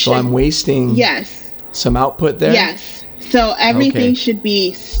 So I'm wasting Yes. some output there? Yes. So everything Okay. should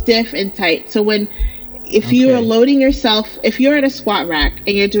be stiff and tight. So if you are Okay. loading yourself, if you're at a squat rack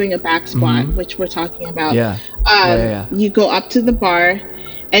and you're doing a back squat, which we're talking about, Yeah. you go up to the bar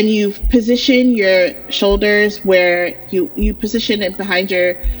and you position your shoulders where you position it behind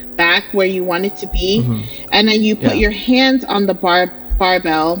your back where you want it to be, and then you put Yeah. your hands on the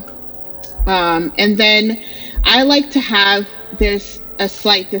barbell, and then I like to have there's a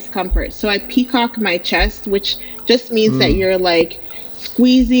slight discomfort, so I peacock my chest, which just means that you're like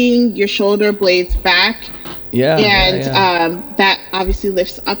squeezing your shoulder blades back, Yeah. and yeah. that obviously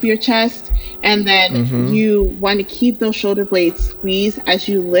lifts up your chest, and then you want to keep those shoulder blades squeezed as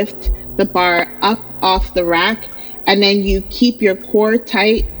you lift the bar up off the rack, and then you keep your core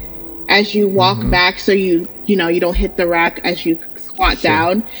tight as you walk back, so you don't hit the rack as you squat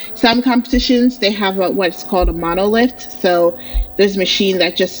down. Some competitions, they have what's called a monolift, so there's a machine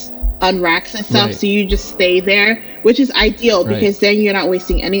that just unracks itself, Right. so you just stay there, which is ideal Right. because then you're not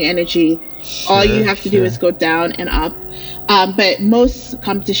wasting any energy. All you have to do is go down and up. But most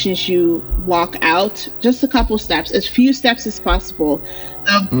competitions, you walk out just a couple steps, as few steps as possible.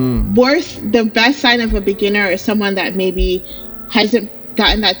 The best sign of a beginner or someone that maybe hasn't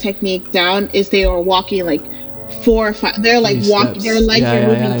gotten that technique down is they are walking like 4 or 5. They're like walking. They're like Yeah, you're yeah,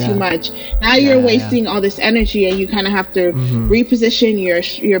 moving yeah, too yeah. much. Now you're wasting all this energy, and you kind of have to reposition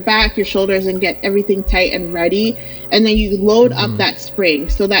your back, your shoulders, and get everything tight and ready. And then you load up that spring.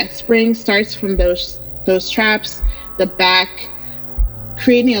 So that spring starts from those traps, the back,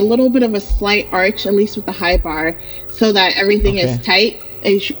 creating a little bit of a slight arch, at least with the high bar, so that everything is tight.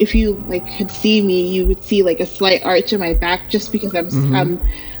 If you could see me, you would see like a slight arch in my back, just because I'm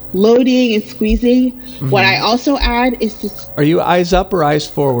loading and squeezing. What I also add is this. Are you eyes up or eyes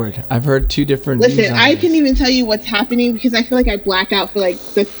forward? I've heard two different views Listen, on I this. can't even tell you what's happening because I feel like I black out for like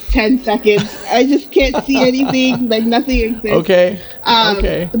the 10 seconds. I just can't see anything. Like nothing exists. Okay.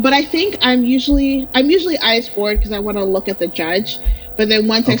 Okay. But I think I'm usually eyes forward because I want to look at the judge. But then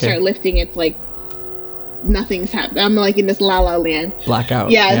once I start lifting, it's like nothing's happening. I'm like in this la la land.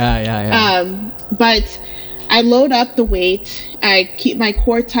 Blackout. Yes. Yeah. But I load up the weight. I keep my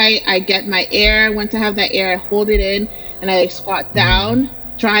core tight. I get my air. Once I have that air, I hold it in, and I squat down,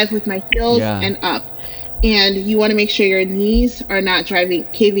 drive with my heels and up. And you want to make sure your knees are not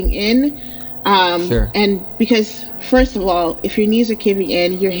caving in. And because first of all, if your knees are caving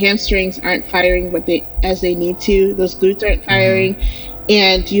in, your hamstrings aren't firing as they need to. Those glutes aren't firing,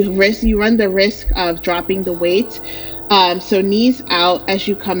 and you run the risk of dropping the weight. So knees out as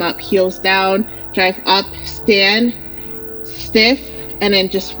you come up, heels down, drive up, stand stiff, and then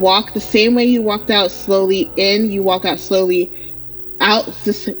just walk the same way you walked out slowly in. You walk out slowly out.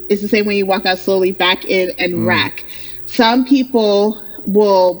 It's the same way you walk out slowly back in and rack. Some people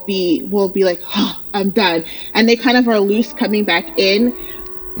will be like, oh, I'm done, and they kind of are loose coming back in.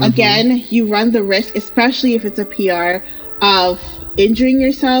 Again, you run the risk, especially if it's a PR, of injuring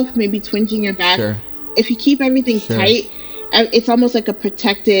yourself, maybe twinging your back. If you keep everything tight, it's almost like a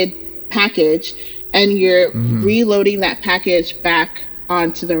protected package, and you're reloading that package back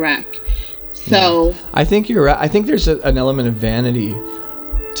onto the rack. So I think you're right. I think there's an element of vanity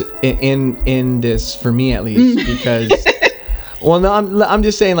in this, for me at least, because well, no, I'm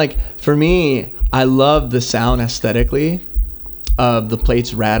just saying, like, for me, I love the sound aesthetically of the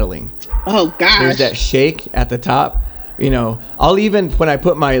plates rattling. Oh gosh, there's that shake at the top. I'll even, when I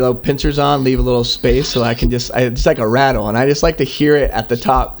put my little pincers on, leave a little space so I can just like a rattle, and I just like to hear it at the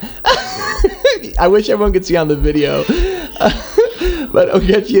top. I wish everyone could see on the video. But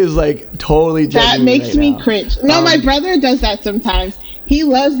Ogechi is like totally judging that makes me now. cringe. No, my brother does that sometimes. He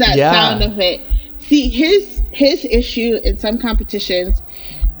loves that sound of it. See, his issue in some competitions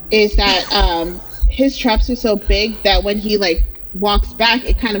is that his traps are so big that when he like walks back,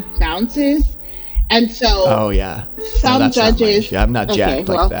 it kind of bounces. And so some judges, I'm not jacked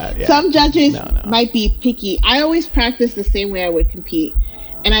like that. Yeah. Some judges might be picky. I always practice the same way I would compete.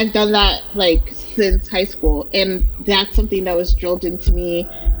 And I've done that like since high school. And that's something that was drilled into me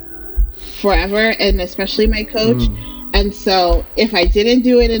forever, and especially my coach. And so if I didn't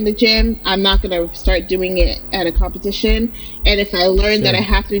do it in the gym, I'm not going to start doing it at a competition. And if I learn that I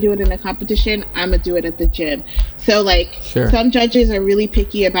have to do it in a competition, I'm going to do it at the gym. So like some judges are really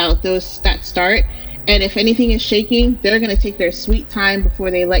picky about those that start. And if anything is shaking, they're going to take their sweet time before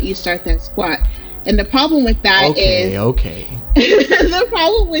they let you start that squat. And the problem with that is the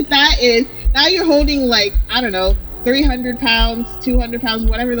problem with that is now you're holding like, I don't know, 300 pounds, 200 pounds,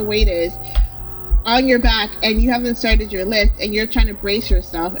 whatever the weight is, on your back, and you haven't started your lift, and you're trying to brace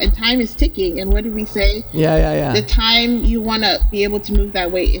yourself, and time is ticking. And what did we say? Yeah. The time you want to be able to move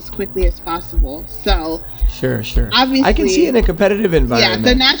that weight as quickly as possible. So sure. Obviously, I can see in a competitive environment.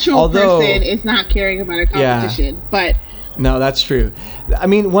 Yeah, the natural person is not caring about a competition, but no, that's true. I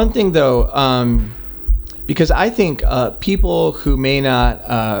mean, one thing though, because I think people who may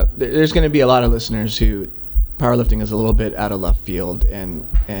not, there's going to be a lot of listeners who powerlifting is a little bit out of left field, and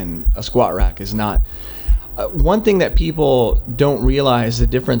a squat rack is not. One thing that people don't realize the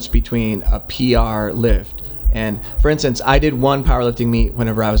difference between a PR lift and, for instance, I did one powerlifting meet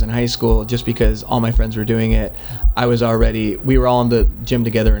whenever I was in high school just because all my friends were doing it. We were all in the gym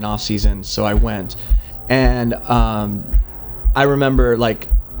together in off season, so I went. And I remember like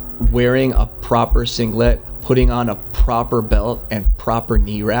wearing a proper singlet, putting on a proper belt and proper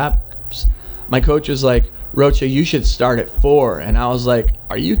knee wraps. My coach was like, Rocha, you should start at 4. And I was like,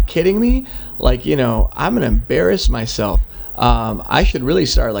 are you kidding me? Like, I'm going to embarrass myself. I should really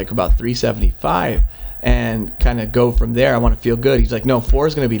start like about 375 and kind of go from there. I want to feel good. He's like, no, 4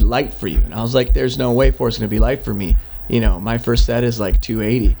 is going to be light for you. And I was like, there's no way 4 is going to be light for me. My first set is like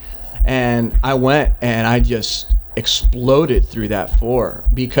 280. And I went and I just exploded through that 4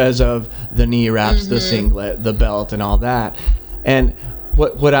 because of the knee wraps, the singlet, the belt, and all that. And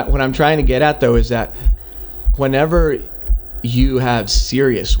what I'm trying to get at though is that whenever you have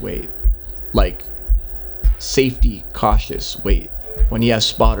serious weight, like safety cautious weight, when you have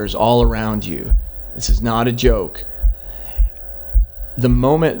spotters all around you, this is not a joke. The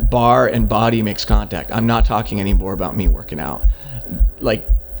moment bar and body makes contact, I'm not talking anymore about me working out. Like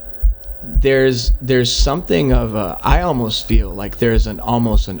there's something of I almost feel like there's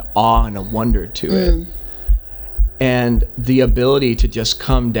almost an awe and a wonder to it. And the ability to just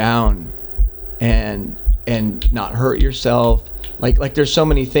come down and not hurt yourself. Like there's so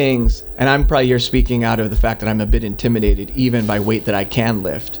many things, and I'm probably here speaking out of the fact that I'm a bit intimidated even by weight that I can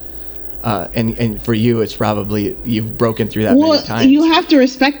lift. And for you, it's probably you've broken through that many times. You have to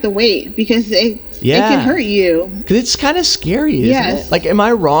respect the weight because it can hurt you. Because it's kind of scary, isn't it? Like, am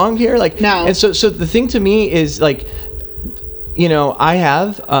I wrong here? Like, no. And so the thing to me is like, I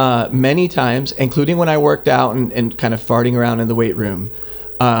have many times, including when I worked out and kind of farting around in the weight room.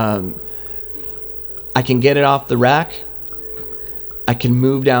 I can get it off the rack. I can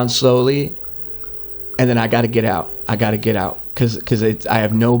move down slowly, and then I got to get out. Because I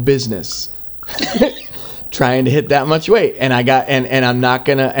have no business trying to hit that much weight, and I'm not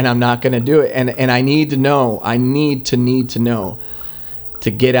gonna do it. And I need to know. I need to know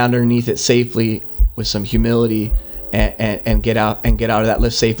to get underneath it safely with some humility, and get out of that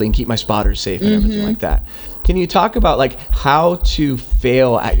lift safely and keep my spotters safe and everything like that. Can you talk about like how to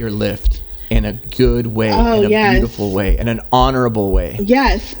fail at your lift in a good way, in a beautiful way, in an honorable way?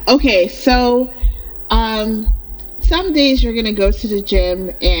 Yes. Okay. So, some days you're gonna go to the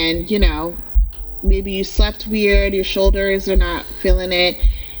gym and maybe you slept weird, your shoulders are not feeling it,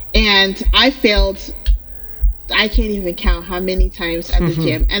 and I failed. I can't even count how many times at the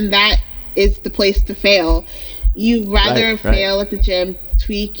gym, and that is the place to fail. You rather fail at the gym,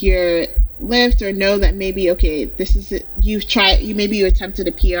 tweak your lift, or know that maybe this is it. Maybe you attempted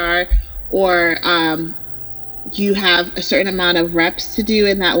a PR, or you have a certain amount of reps to do,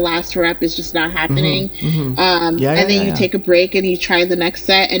 and that last rep is just not happening. And then you take a break and you try the next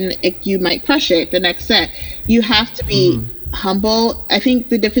set, and you might crush it the next set. You have to be humble. I think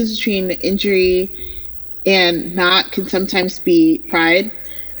the difference between injury and not can sometimes be pride,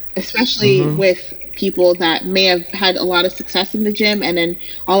 especially with people that may have had a lot of success in the gym and then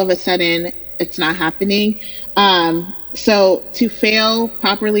all of a sudden it's not happening. So to fail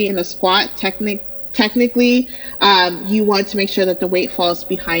properly in a squat, technically, you want to make sure that the weight falls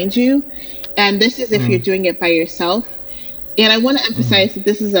behind you. And this is if you're doing it by yourself. And I want to emphasize that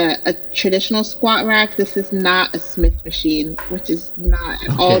this is a traditional squat rack. This is not a Smith machine, which is not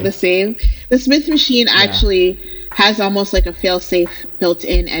at all the same. The Smith machine actually has almost like a fail-safe built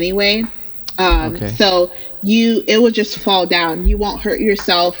in anyway. So it will just fall down. You won't hurt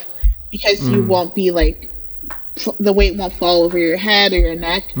yourself because you won't be like, the weight won't fall over your head or your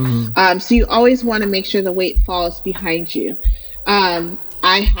neck. So you always want to make sure the weight falls behind you.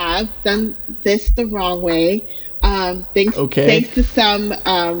 I have done this the wrong way. Thanks to some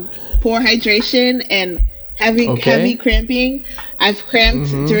poor hydration and heavy cramping. I've cramped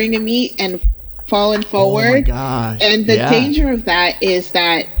during a meet and fallen forward. Oh my gosh. And the danger of that is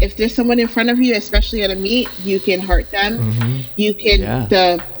that if there's someone in front of you, especially at a meet, you can hurt them. Mm-hmm. You can,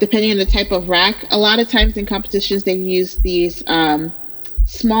 depending on the type of rack, a lot of times in competitions, they use these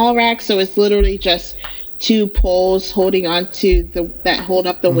small racks. So it's literally just two poles holding on to that hold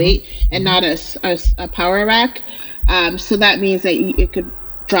up the weight, and not a power rack. So that means that it could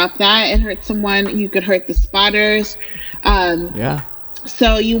drop that and hurt someone. You could hurt the spotters.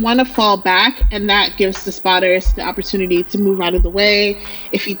 So you want to fall back, and that gives the spotters the opportunity to move out of the way.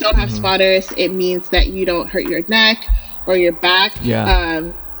 If you don't have spotters, it means that you don't hurt your neck or your back.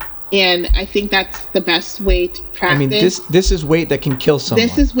 And I think that's the best way to practice. I mean, this is weight that can kill someone.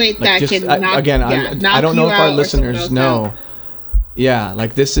 This is weight that can knock, again, knock I don't know if our listeners else know. out. Yeah,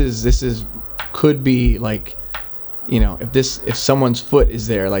 like this is could be like, you know, if someone's foot is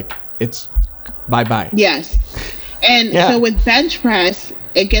there, like it's bye. Yes. And so with bench press,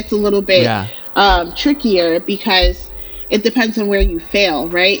 it gets a little bit trickier because it depends on where you fail,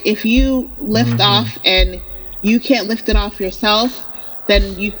 right? If you lift off and you can't lift it off yourself,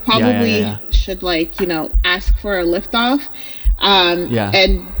 then you probably should, like, you know, ask for a lift off,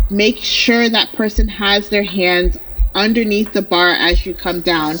 and make sure that person has their hands underneath the bar as you come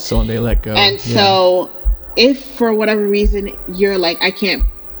down. So they let go. And so if for whatever reason you're like, I can't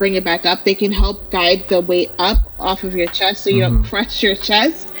bring it back up, they can help guide the weight up off of your chest so you don't crush your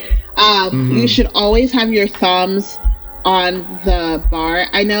chest. You should always have your thumbs on the bar.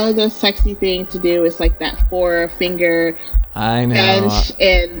 I know the sexy thing to do is like that 4-finger bench.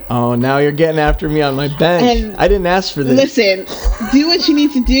 And now you're getting after me on my bench. I didn't ask for this. Listen, do what you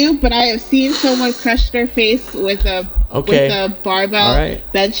need to do, but I have seen someone crush their face with a barbell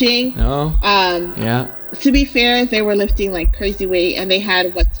benching. To be fair, they were lifting like crazy weight, and they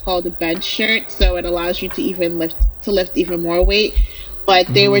had what's called a bench shirt, so it allows you to even lift even more weight. But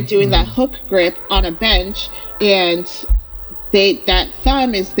they were doing that hook grip on a bench, and that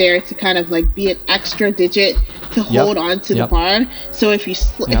thumb is there to kind of like be an extra digit to hold on to the bar. So if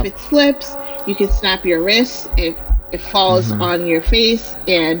it slips, you can snap your wrist. If it falls on your face,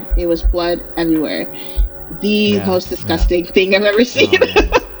 and it was blood everywhere. The most disgusting thing I've ever seen.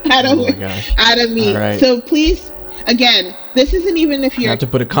 Out of me. Right. So please, again, this isn't even if you're... I have to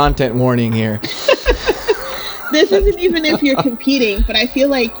put a content warning here. This isn't even if you're competing, but I feel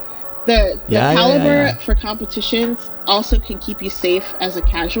like the caliber for competitions also can keep you safe as a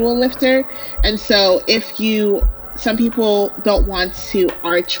casual lifter. And so some people don't want to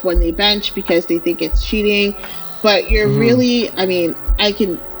arch when they bench because they think it's cheating, but you're really, I mean,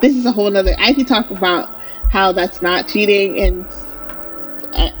 this is a whole nother, I can talk about how that's not cheating, and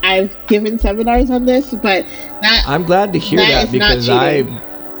I've given seminars on this, but I'm glad to hear that because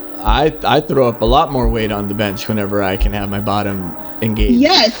I throw up a lot more weight on the bench whenever I can have my bottom engaged.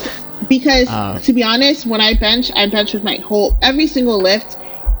 Yes, because to be honest, when I bench with my every single lift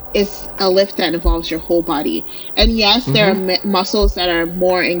is a lift that involves your whole body. And yes, there are muscles that are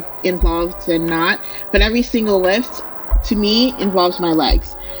more involved than not, but every single lift to me involves my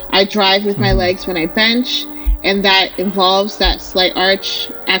legs. I drive with my legs when I bench, and that involves that slight arch,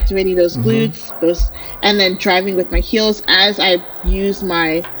 activating those glutes, and then driving with my heels as I use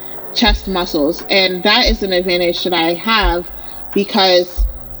my chest muscles. And that is an advantage that I have, because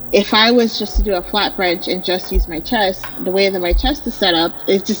if I was just to do a flat bench and just use my chest, the way that my chest is set up,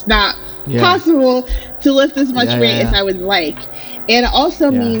 it's just not possible to lift as much weight as I would like. And it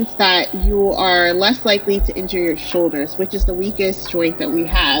also means that you are less likely to injure your shoulders, which is the weakest joint that we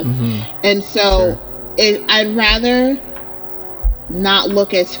have. And so I'd rather not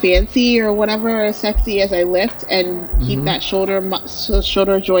look as fancy or whatever, as sexy as I lift, and keep that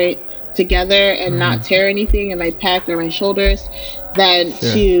shoulder joint together and not tear anything in my pec or my shoulders, than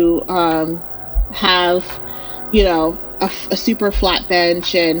to have, you know, a super flat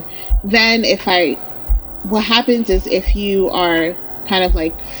bench. And then what happens is, if you are kind of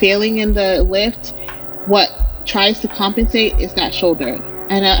like failing in the lift, what tries to compensate is that shoulder.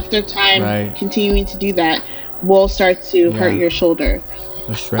 And after time continuing to do that will start to hurt your shoulder.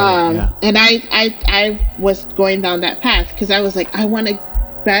 And I was going down that path because I was like, I want to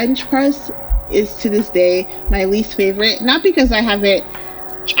bench press is to this day my least favorite. Not because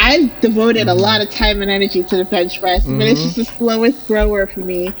I've devoted a lot of time and energy to the bench press, but it's just the slowest grower for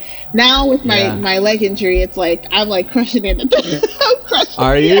me. Now with my leg injury, it's like I'm like crushing it. I'm crushing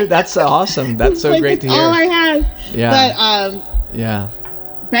Are you? That's awesome. That's so great to hear. All I have.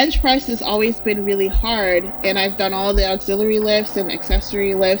 But bench press has always been really hard, and I've done all the auxiliary lifts and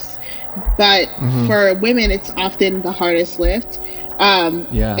accessory lifts, but for women it's often the hardest lift.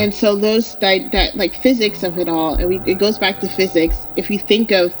 And so those that like physics of it all, and it goes back to physics. If you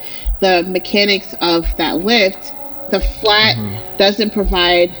think of the mechanics of that lift, the flat doesn't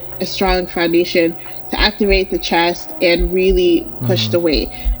provide a strong foundation to activate the chest and really push the weight.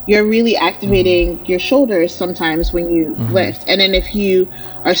 You're really activating your shoulders sometimes when you lift. And then if you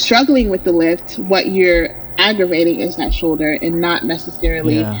are struggling with the lift, what you're aggravating is that shoulder and not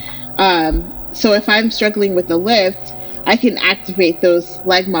necessarily. So if I'm struggling with the lift, I can activate those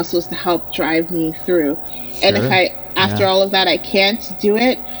leg muscles to help drive me through. And if after all of that, I can't do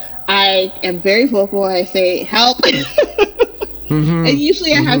it, I am very vocal. I say, help. And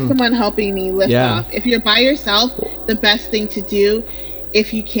usually I have someone helping me lift off. If you're by yourself, the best thing to do,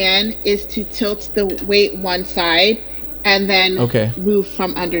 if you can, is to tilt the weight one side and then move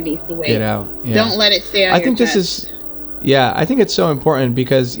from underneath the weight. Get out. Don't let it stay on your chest. I think it's so important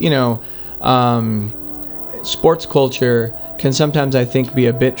because, sports culture can sometimes, I think, be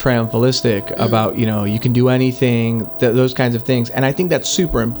a bit triumphalistic about, you can do anything, those kinds of things. And I think that's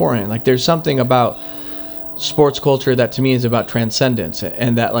super important. Like, there's something about sports culture that to me is about transcendence,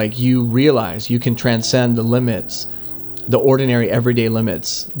 and that like you realize you can transcend the limits, the ordinary everyday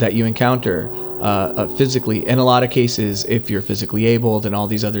limits that you encounter physically, in a lot of cases, if you're physically abled and all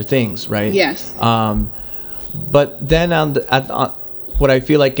these other things, right? Yes. But then what I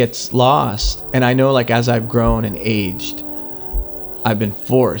feel like gets lost, and I know like as I've grown and aged, I've been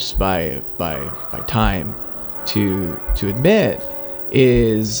forced by time to admit,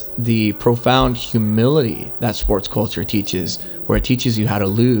 is the profound humility that sports culture teaches, where it teaches you how to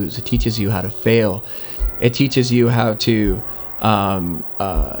lose, it teaches you how to fail, it teaches you how to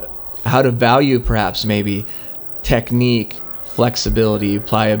value perhaps maybe technique, flexibility,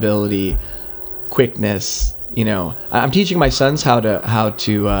 pliability, quickness. I'm teaching my sons how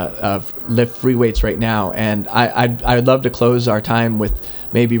to lift free weights right now, and I'd love to close our time with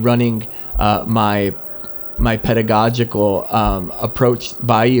maybe running my pedagogical approach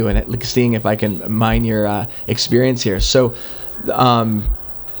by you and seeing if I can mine your experience here. So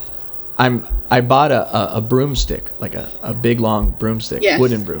I bought a broomstick, like a big long broomstick,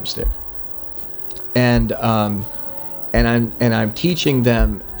 wooden broomstick, and I'm teaching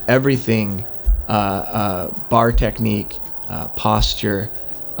them everything, bar technique, posture,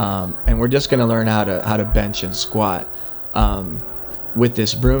 and we're just going to learn how to bench and squat with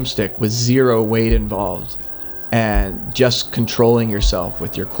this broomstick with zero weight involved, and just controlling yourself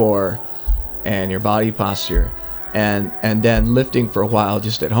with your core and your body posture, and then lifting for a while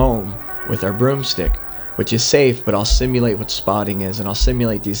just at home with our broomstick, which is safe, but I'll simulate what spotting is, and I'll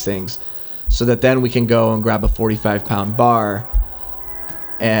simulate these things so that then we can go and grab a 45-pound bar,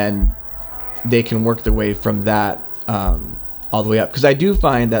 and they can work their way from that all the way up. Because I do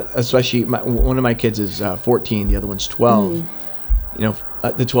find that, especially one of my kids is 14, the other one's 12.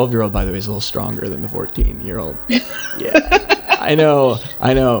 The 12-year-old, by the way, is a little stronger than the 14-year-old. Yeah, I know.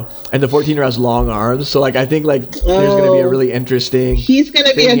 And the 14-year-old has long arms, so like I think like there's going to be a really interesting. He's going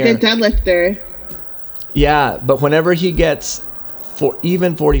to be a good deadlifter. Yeah, but whenever he gets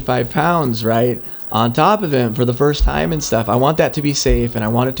even 45 pounds, right, on top of him for the first time and stuff, I want that to be safe, and I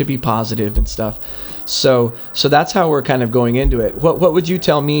want it to be positive and stuff. So that's how we're kind of going into it. What would you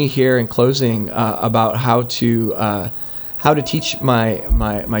tell me here in closing about how to teach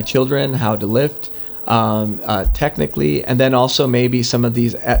my children how to lift technically, and then also maybe some of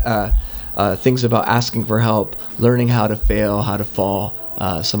these things about asking for help, learning how to fail, how to fall,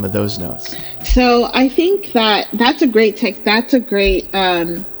 some of those notes? So I think that's a great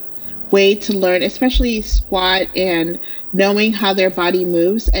way to learn, especially squat, and knowing how their body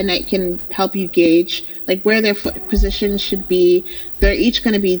moves, and that can help you gauge like where their foot position should be. They're each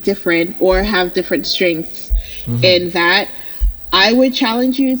going to be different or have different strengths. In that, I would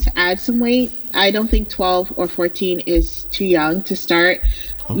challenge you to add some weight. I don't think 12 or 14 is too young to start.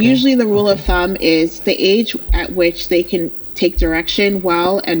 Usually the rule of thumb is the age at which they can take direction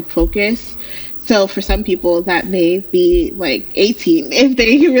well and focus. So for some people that may be like 18 if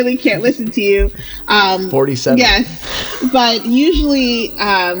they really can't listen to you. 47. Yes, but usually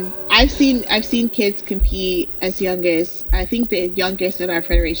I've seen kids compete as young as, I think the youngest in our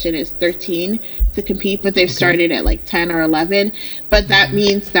federation is 13 to compete, but they've started at like 10 or 11. But that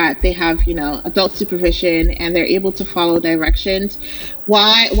means that they have adult supervision and they're able to follow directions.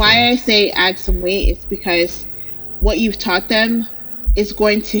 Why I say add some weight is because what you've taught them is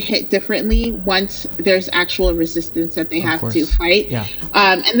going to hit differently once there's actual resistance that they have to fight.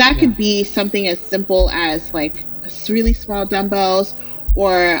 And that could be something as simple as like really small dumbbells,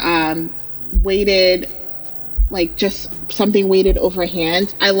 or weighted, like just something weighted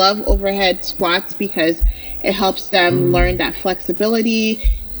overhand. I love overhead squats because It helps them learn that flexibility.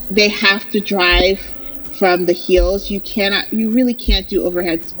 They have to drive from the heels. You really can't do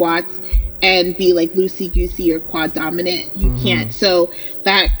overhead squats and be like loosey goosey or quad dominant. You can't. So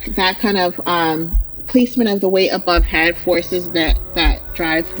that kind of placement of the weight above head forces that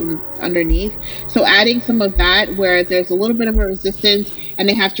drive from underneath. So adding some of that where there's a little bit of a resistance, and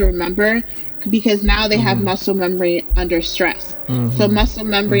they have to remember, because now they have muscle memory under stress. So muscle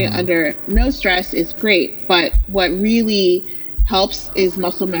memory under no stress is great, but what really helps is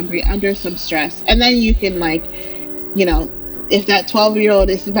muscle memory under some stress. And then you can, like, you know, if that 12-year-old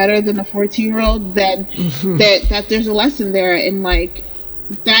is better than a 14-year-old, then that there's a lesson there, and like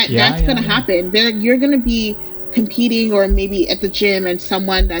that's gonna happen. You're gonna be competing, or maybe at the gym, and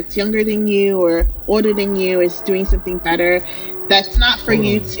someone that's younger than you or older than you is doing something better. That's not for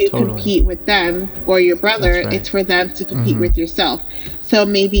you to compete with them or your brother. It's for them to compete with yourself. So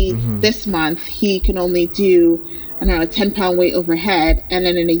maybe this month he can only do, I don't know, a 10-pound weight overhead, and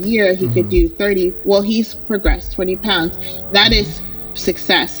then in a year he could do 30. Well, he's progressed 20 pounds. That is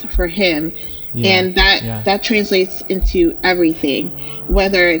success for him. And that translates into everything,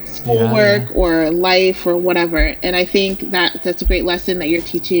 whether it's schoolwork or life or whatever. And I think that's a great lesson that you're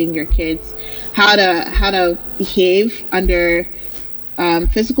teaching your kids, how to behave under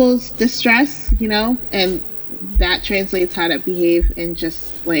physical distress, you know, and that translates how to behave in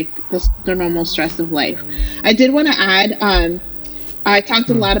just like the normal stress of life. I did want to add, I talked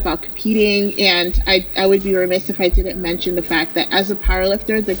a lot about competing, and I would be remiss if I didn't mention the fact that as a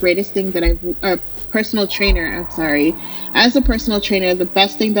powerlifter, the greatest thing that as a personal trainer, the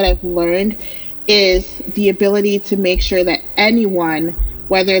best thing that I've learned is the ability to make sure that anyone,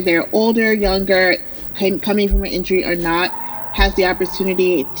 whether they're older, younger, coming from an injury or not, has the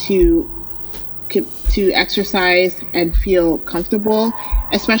opportunity to exercise and feel comfortable.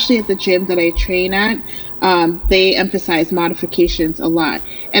 Especially at the gym that I train at, they emphasize modifications a lot,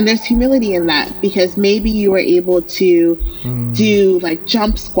 and there's humility in that, because maybe you were able to do like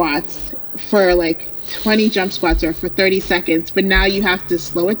jump squats for like 20 jump squats or for 30 seconds, but now you have to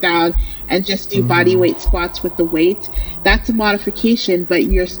slow it down and just do body weight squats with the weight. That's a modification, but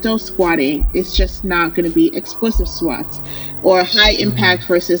you're still squatting. It's just not going to be explosive squats or high impact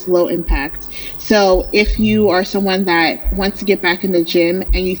versus low impact. So if you are someone that wants to get back in the gym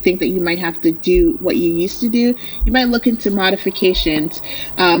and you think that you might have to do what you used to do, you might look into modifications.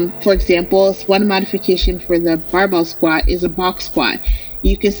 For example, one modification for the barbell squat is a box squat.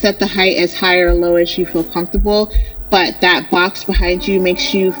 You can set the height as high or low as you feel comfortable, but that box behind you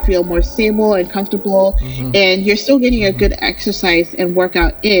makes you feel more stable and comfortable, and you're still getting a good exercise and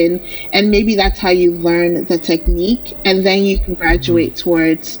workout in, and maybe that's how you learn the technique, and then you can graduate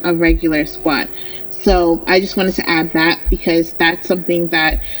towards a regular squat. So I just wanted to add that, because that's something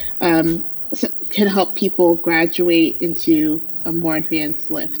that can help people graduate into a more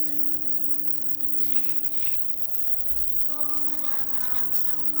advanced lift.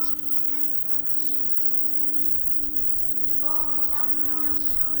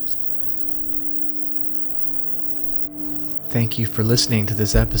 Thank you for listening to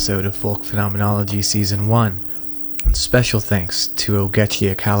this episode of Folk Phenomenology Season 1, and special thanks to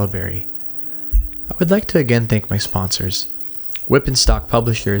Ogechi Calaberry. I would like to again thank my sponsors. Whip and Stock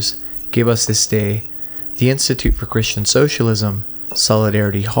Publishers gave us this day the Institute for Christian Socialism,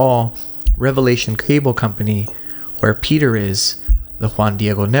 Solidarity Hall, Revelation Cable Company, Where Peter Is, the Juan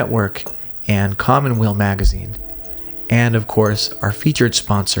Diego Network, and Commonweal Magazine, and of course our featured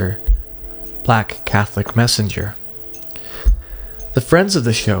sponsor, Black Catholic Messenger. The friends of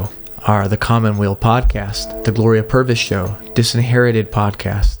the show are the Commonweal Podcast, the Gloria Purvis Show, Disinherited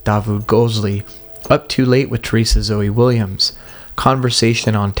Podcast, Davud Gozli, Up Too Late with Teresa Zoe Williams,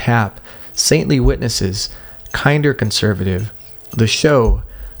 Conversation on Tap, Saintly Witnesses, Kinder Conservative, The Show,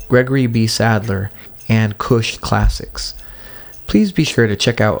 Gregory B. Sadler, and Kush Classics. Please be sure to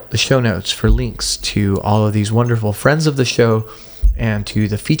check out the show notes for links to all of these wonderful friends of the show, and to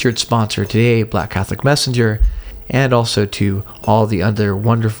the featured sponsor today, Black Catholic Messenger, and also to all the other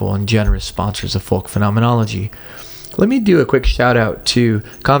wonderful and generous sponsors of Folk Phenomenology. Let me do a quick shout out to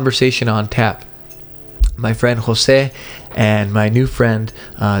Conversation on Tap. My friend Jose and my new friend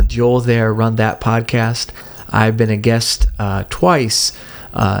Joel there run that podcast. I've been a guest twice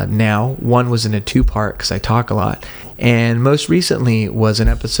now. One was in a two-part because I talk a lot. And most recently was an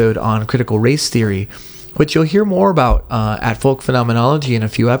episode on critical race theory, which you'll hear more about at Folk Phenomenology in a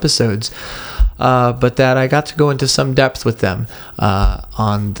few episodes. But that I got to go into some depth with them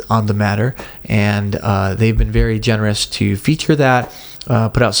on the matter, and they've been very generous to feature that,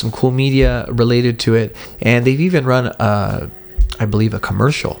 put out some cool media related to it, and they've even run a I believe, a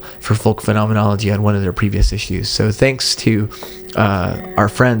commercial for folk phenomenology on one of their previous issues. So thanks to our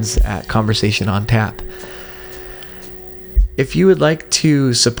friends at Conversation on Tap. If you would like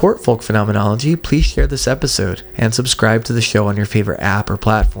to support folk phenomenology, please share this episode and subscribe to the show on your favorite app or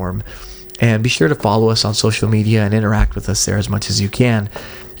platform. And be sure to follow us on social media and interact with us there as much as you can.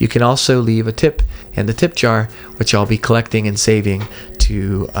 You can also leave a tip in the tip jar, which I'll be collecting and saving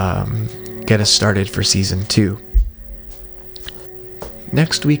to get us started for season 2.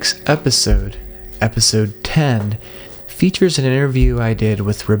 Next week's episode, episode 10, features an interview I did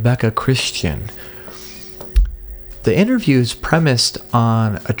with Rebecca Christian. The interview is premised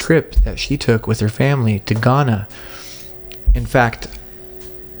on a trip that she took with her family to Ghana. In fact,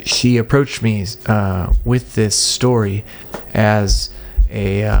 she approached me with this story as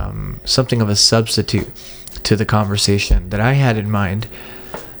a something of a substitute to the conversation that I had in mind.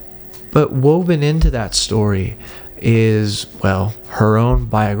 But woven into that story is, well, her own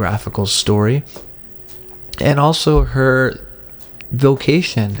biographical story and also her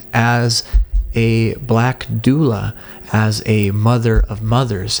vocation as a black doula, as a mother of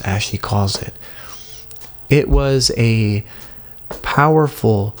mothers, as she calls it. It was a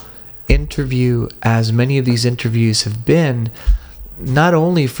powerful interview, as many of these interviews have been, not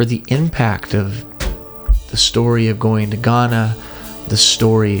only for the impact of the story of going to Ghana, the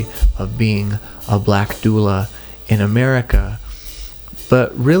story of being a black doula in America,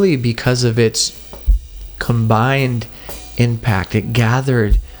 but really because of its combined impact. It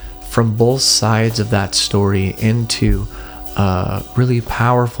gathered from both sides of that story into a really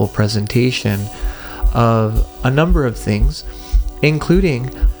powerful presentation of a number of things, including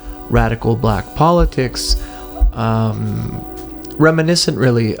radical black politics, reminiscent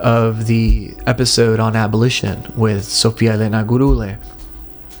really of the episode on abolition with Sophia Elena Gurule.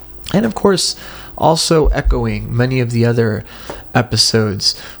 And of course, also echoing many of the other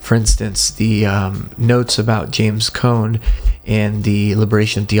episodes, for instance, the notes about James Cone in the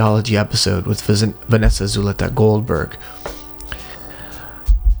Liberation Theology episode with Vanessa Zuleta Goldberg.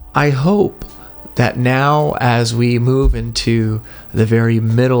 I hope that now, as we move into the very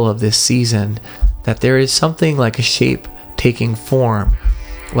middle of this season, that there is something like a shape taking form,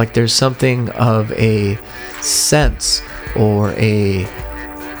 like there's something of a sense or a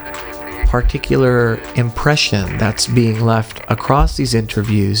particular impression that's being left across these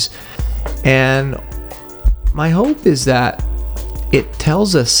interviews. And my hope is that it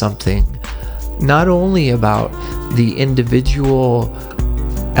tells us something, not only about the individual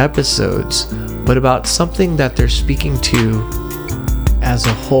episodes, but about something that they're speaking to as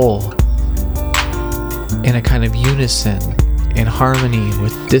a whole, in a kind of unison, in harmony,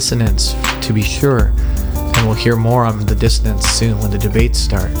 with dissonance, to be sure. And we'll hear more on the dissonance soon when the debates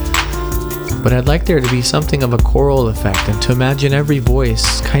start. But I'd like there to be something of a choral effect, and to imagine every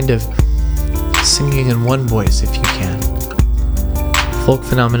voice kind of singing in one voice if you can. Folk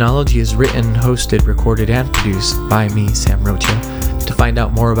Phenomenology is written, hosted, recorded, and produced by me, Sam Rocha. To find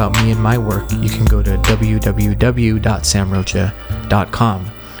out more about me and my work, you can go to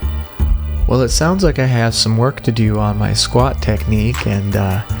www.samrocha.com. Well, it sounds like I have some work to do on my squat technique and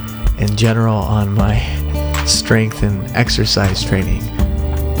in general on my strength and exercise training.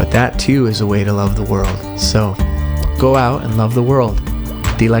 But that too is a way to love the world. So go out and love the world.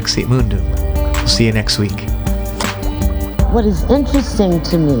 Dilexit Mundum. We'll see you next week. What is interesting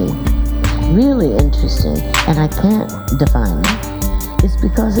to me, really interesting, and I can't define it, is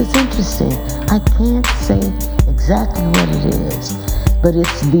because it's interesting. I can't say exactly what it is, but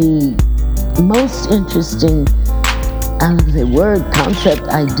it's the most interesting, I don't know the word, concept,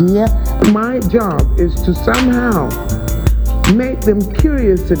 idea. My job is to somehow make them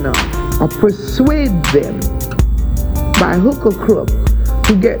curious enough or persuade them by hook or crook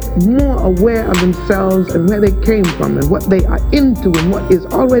to get more aware of themselves and where they came from and what they are into and what is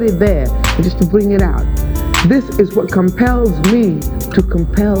already there, and just to bring it out. This is what compels me to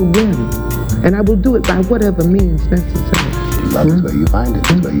compel them, and I will do it by whatever means necessary. Love is where you find it.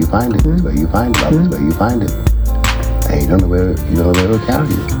 It's where you find it. It's where you find it. Love is where you find it. And you don't know where it will carry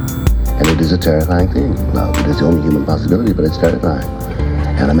you. And it is a terrifying thing. Love, it is the only human possibility, but it's terrifying.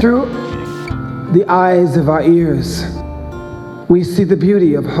 And Through the eyes of our ears, we see the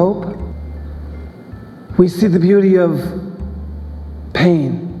beauty of hope. We see the beauty of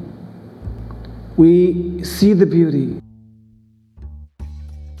pain. We see the beauty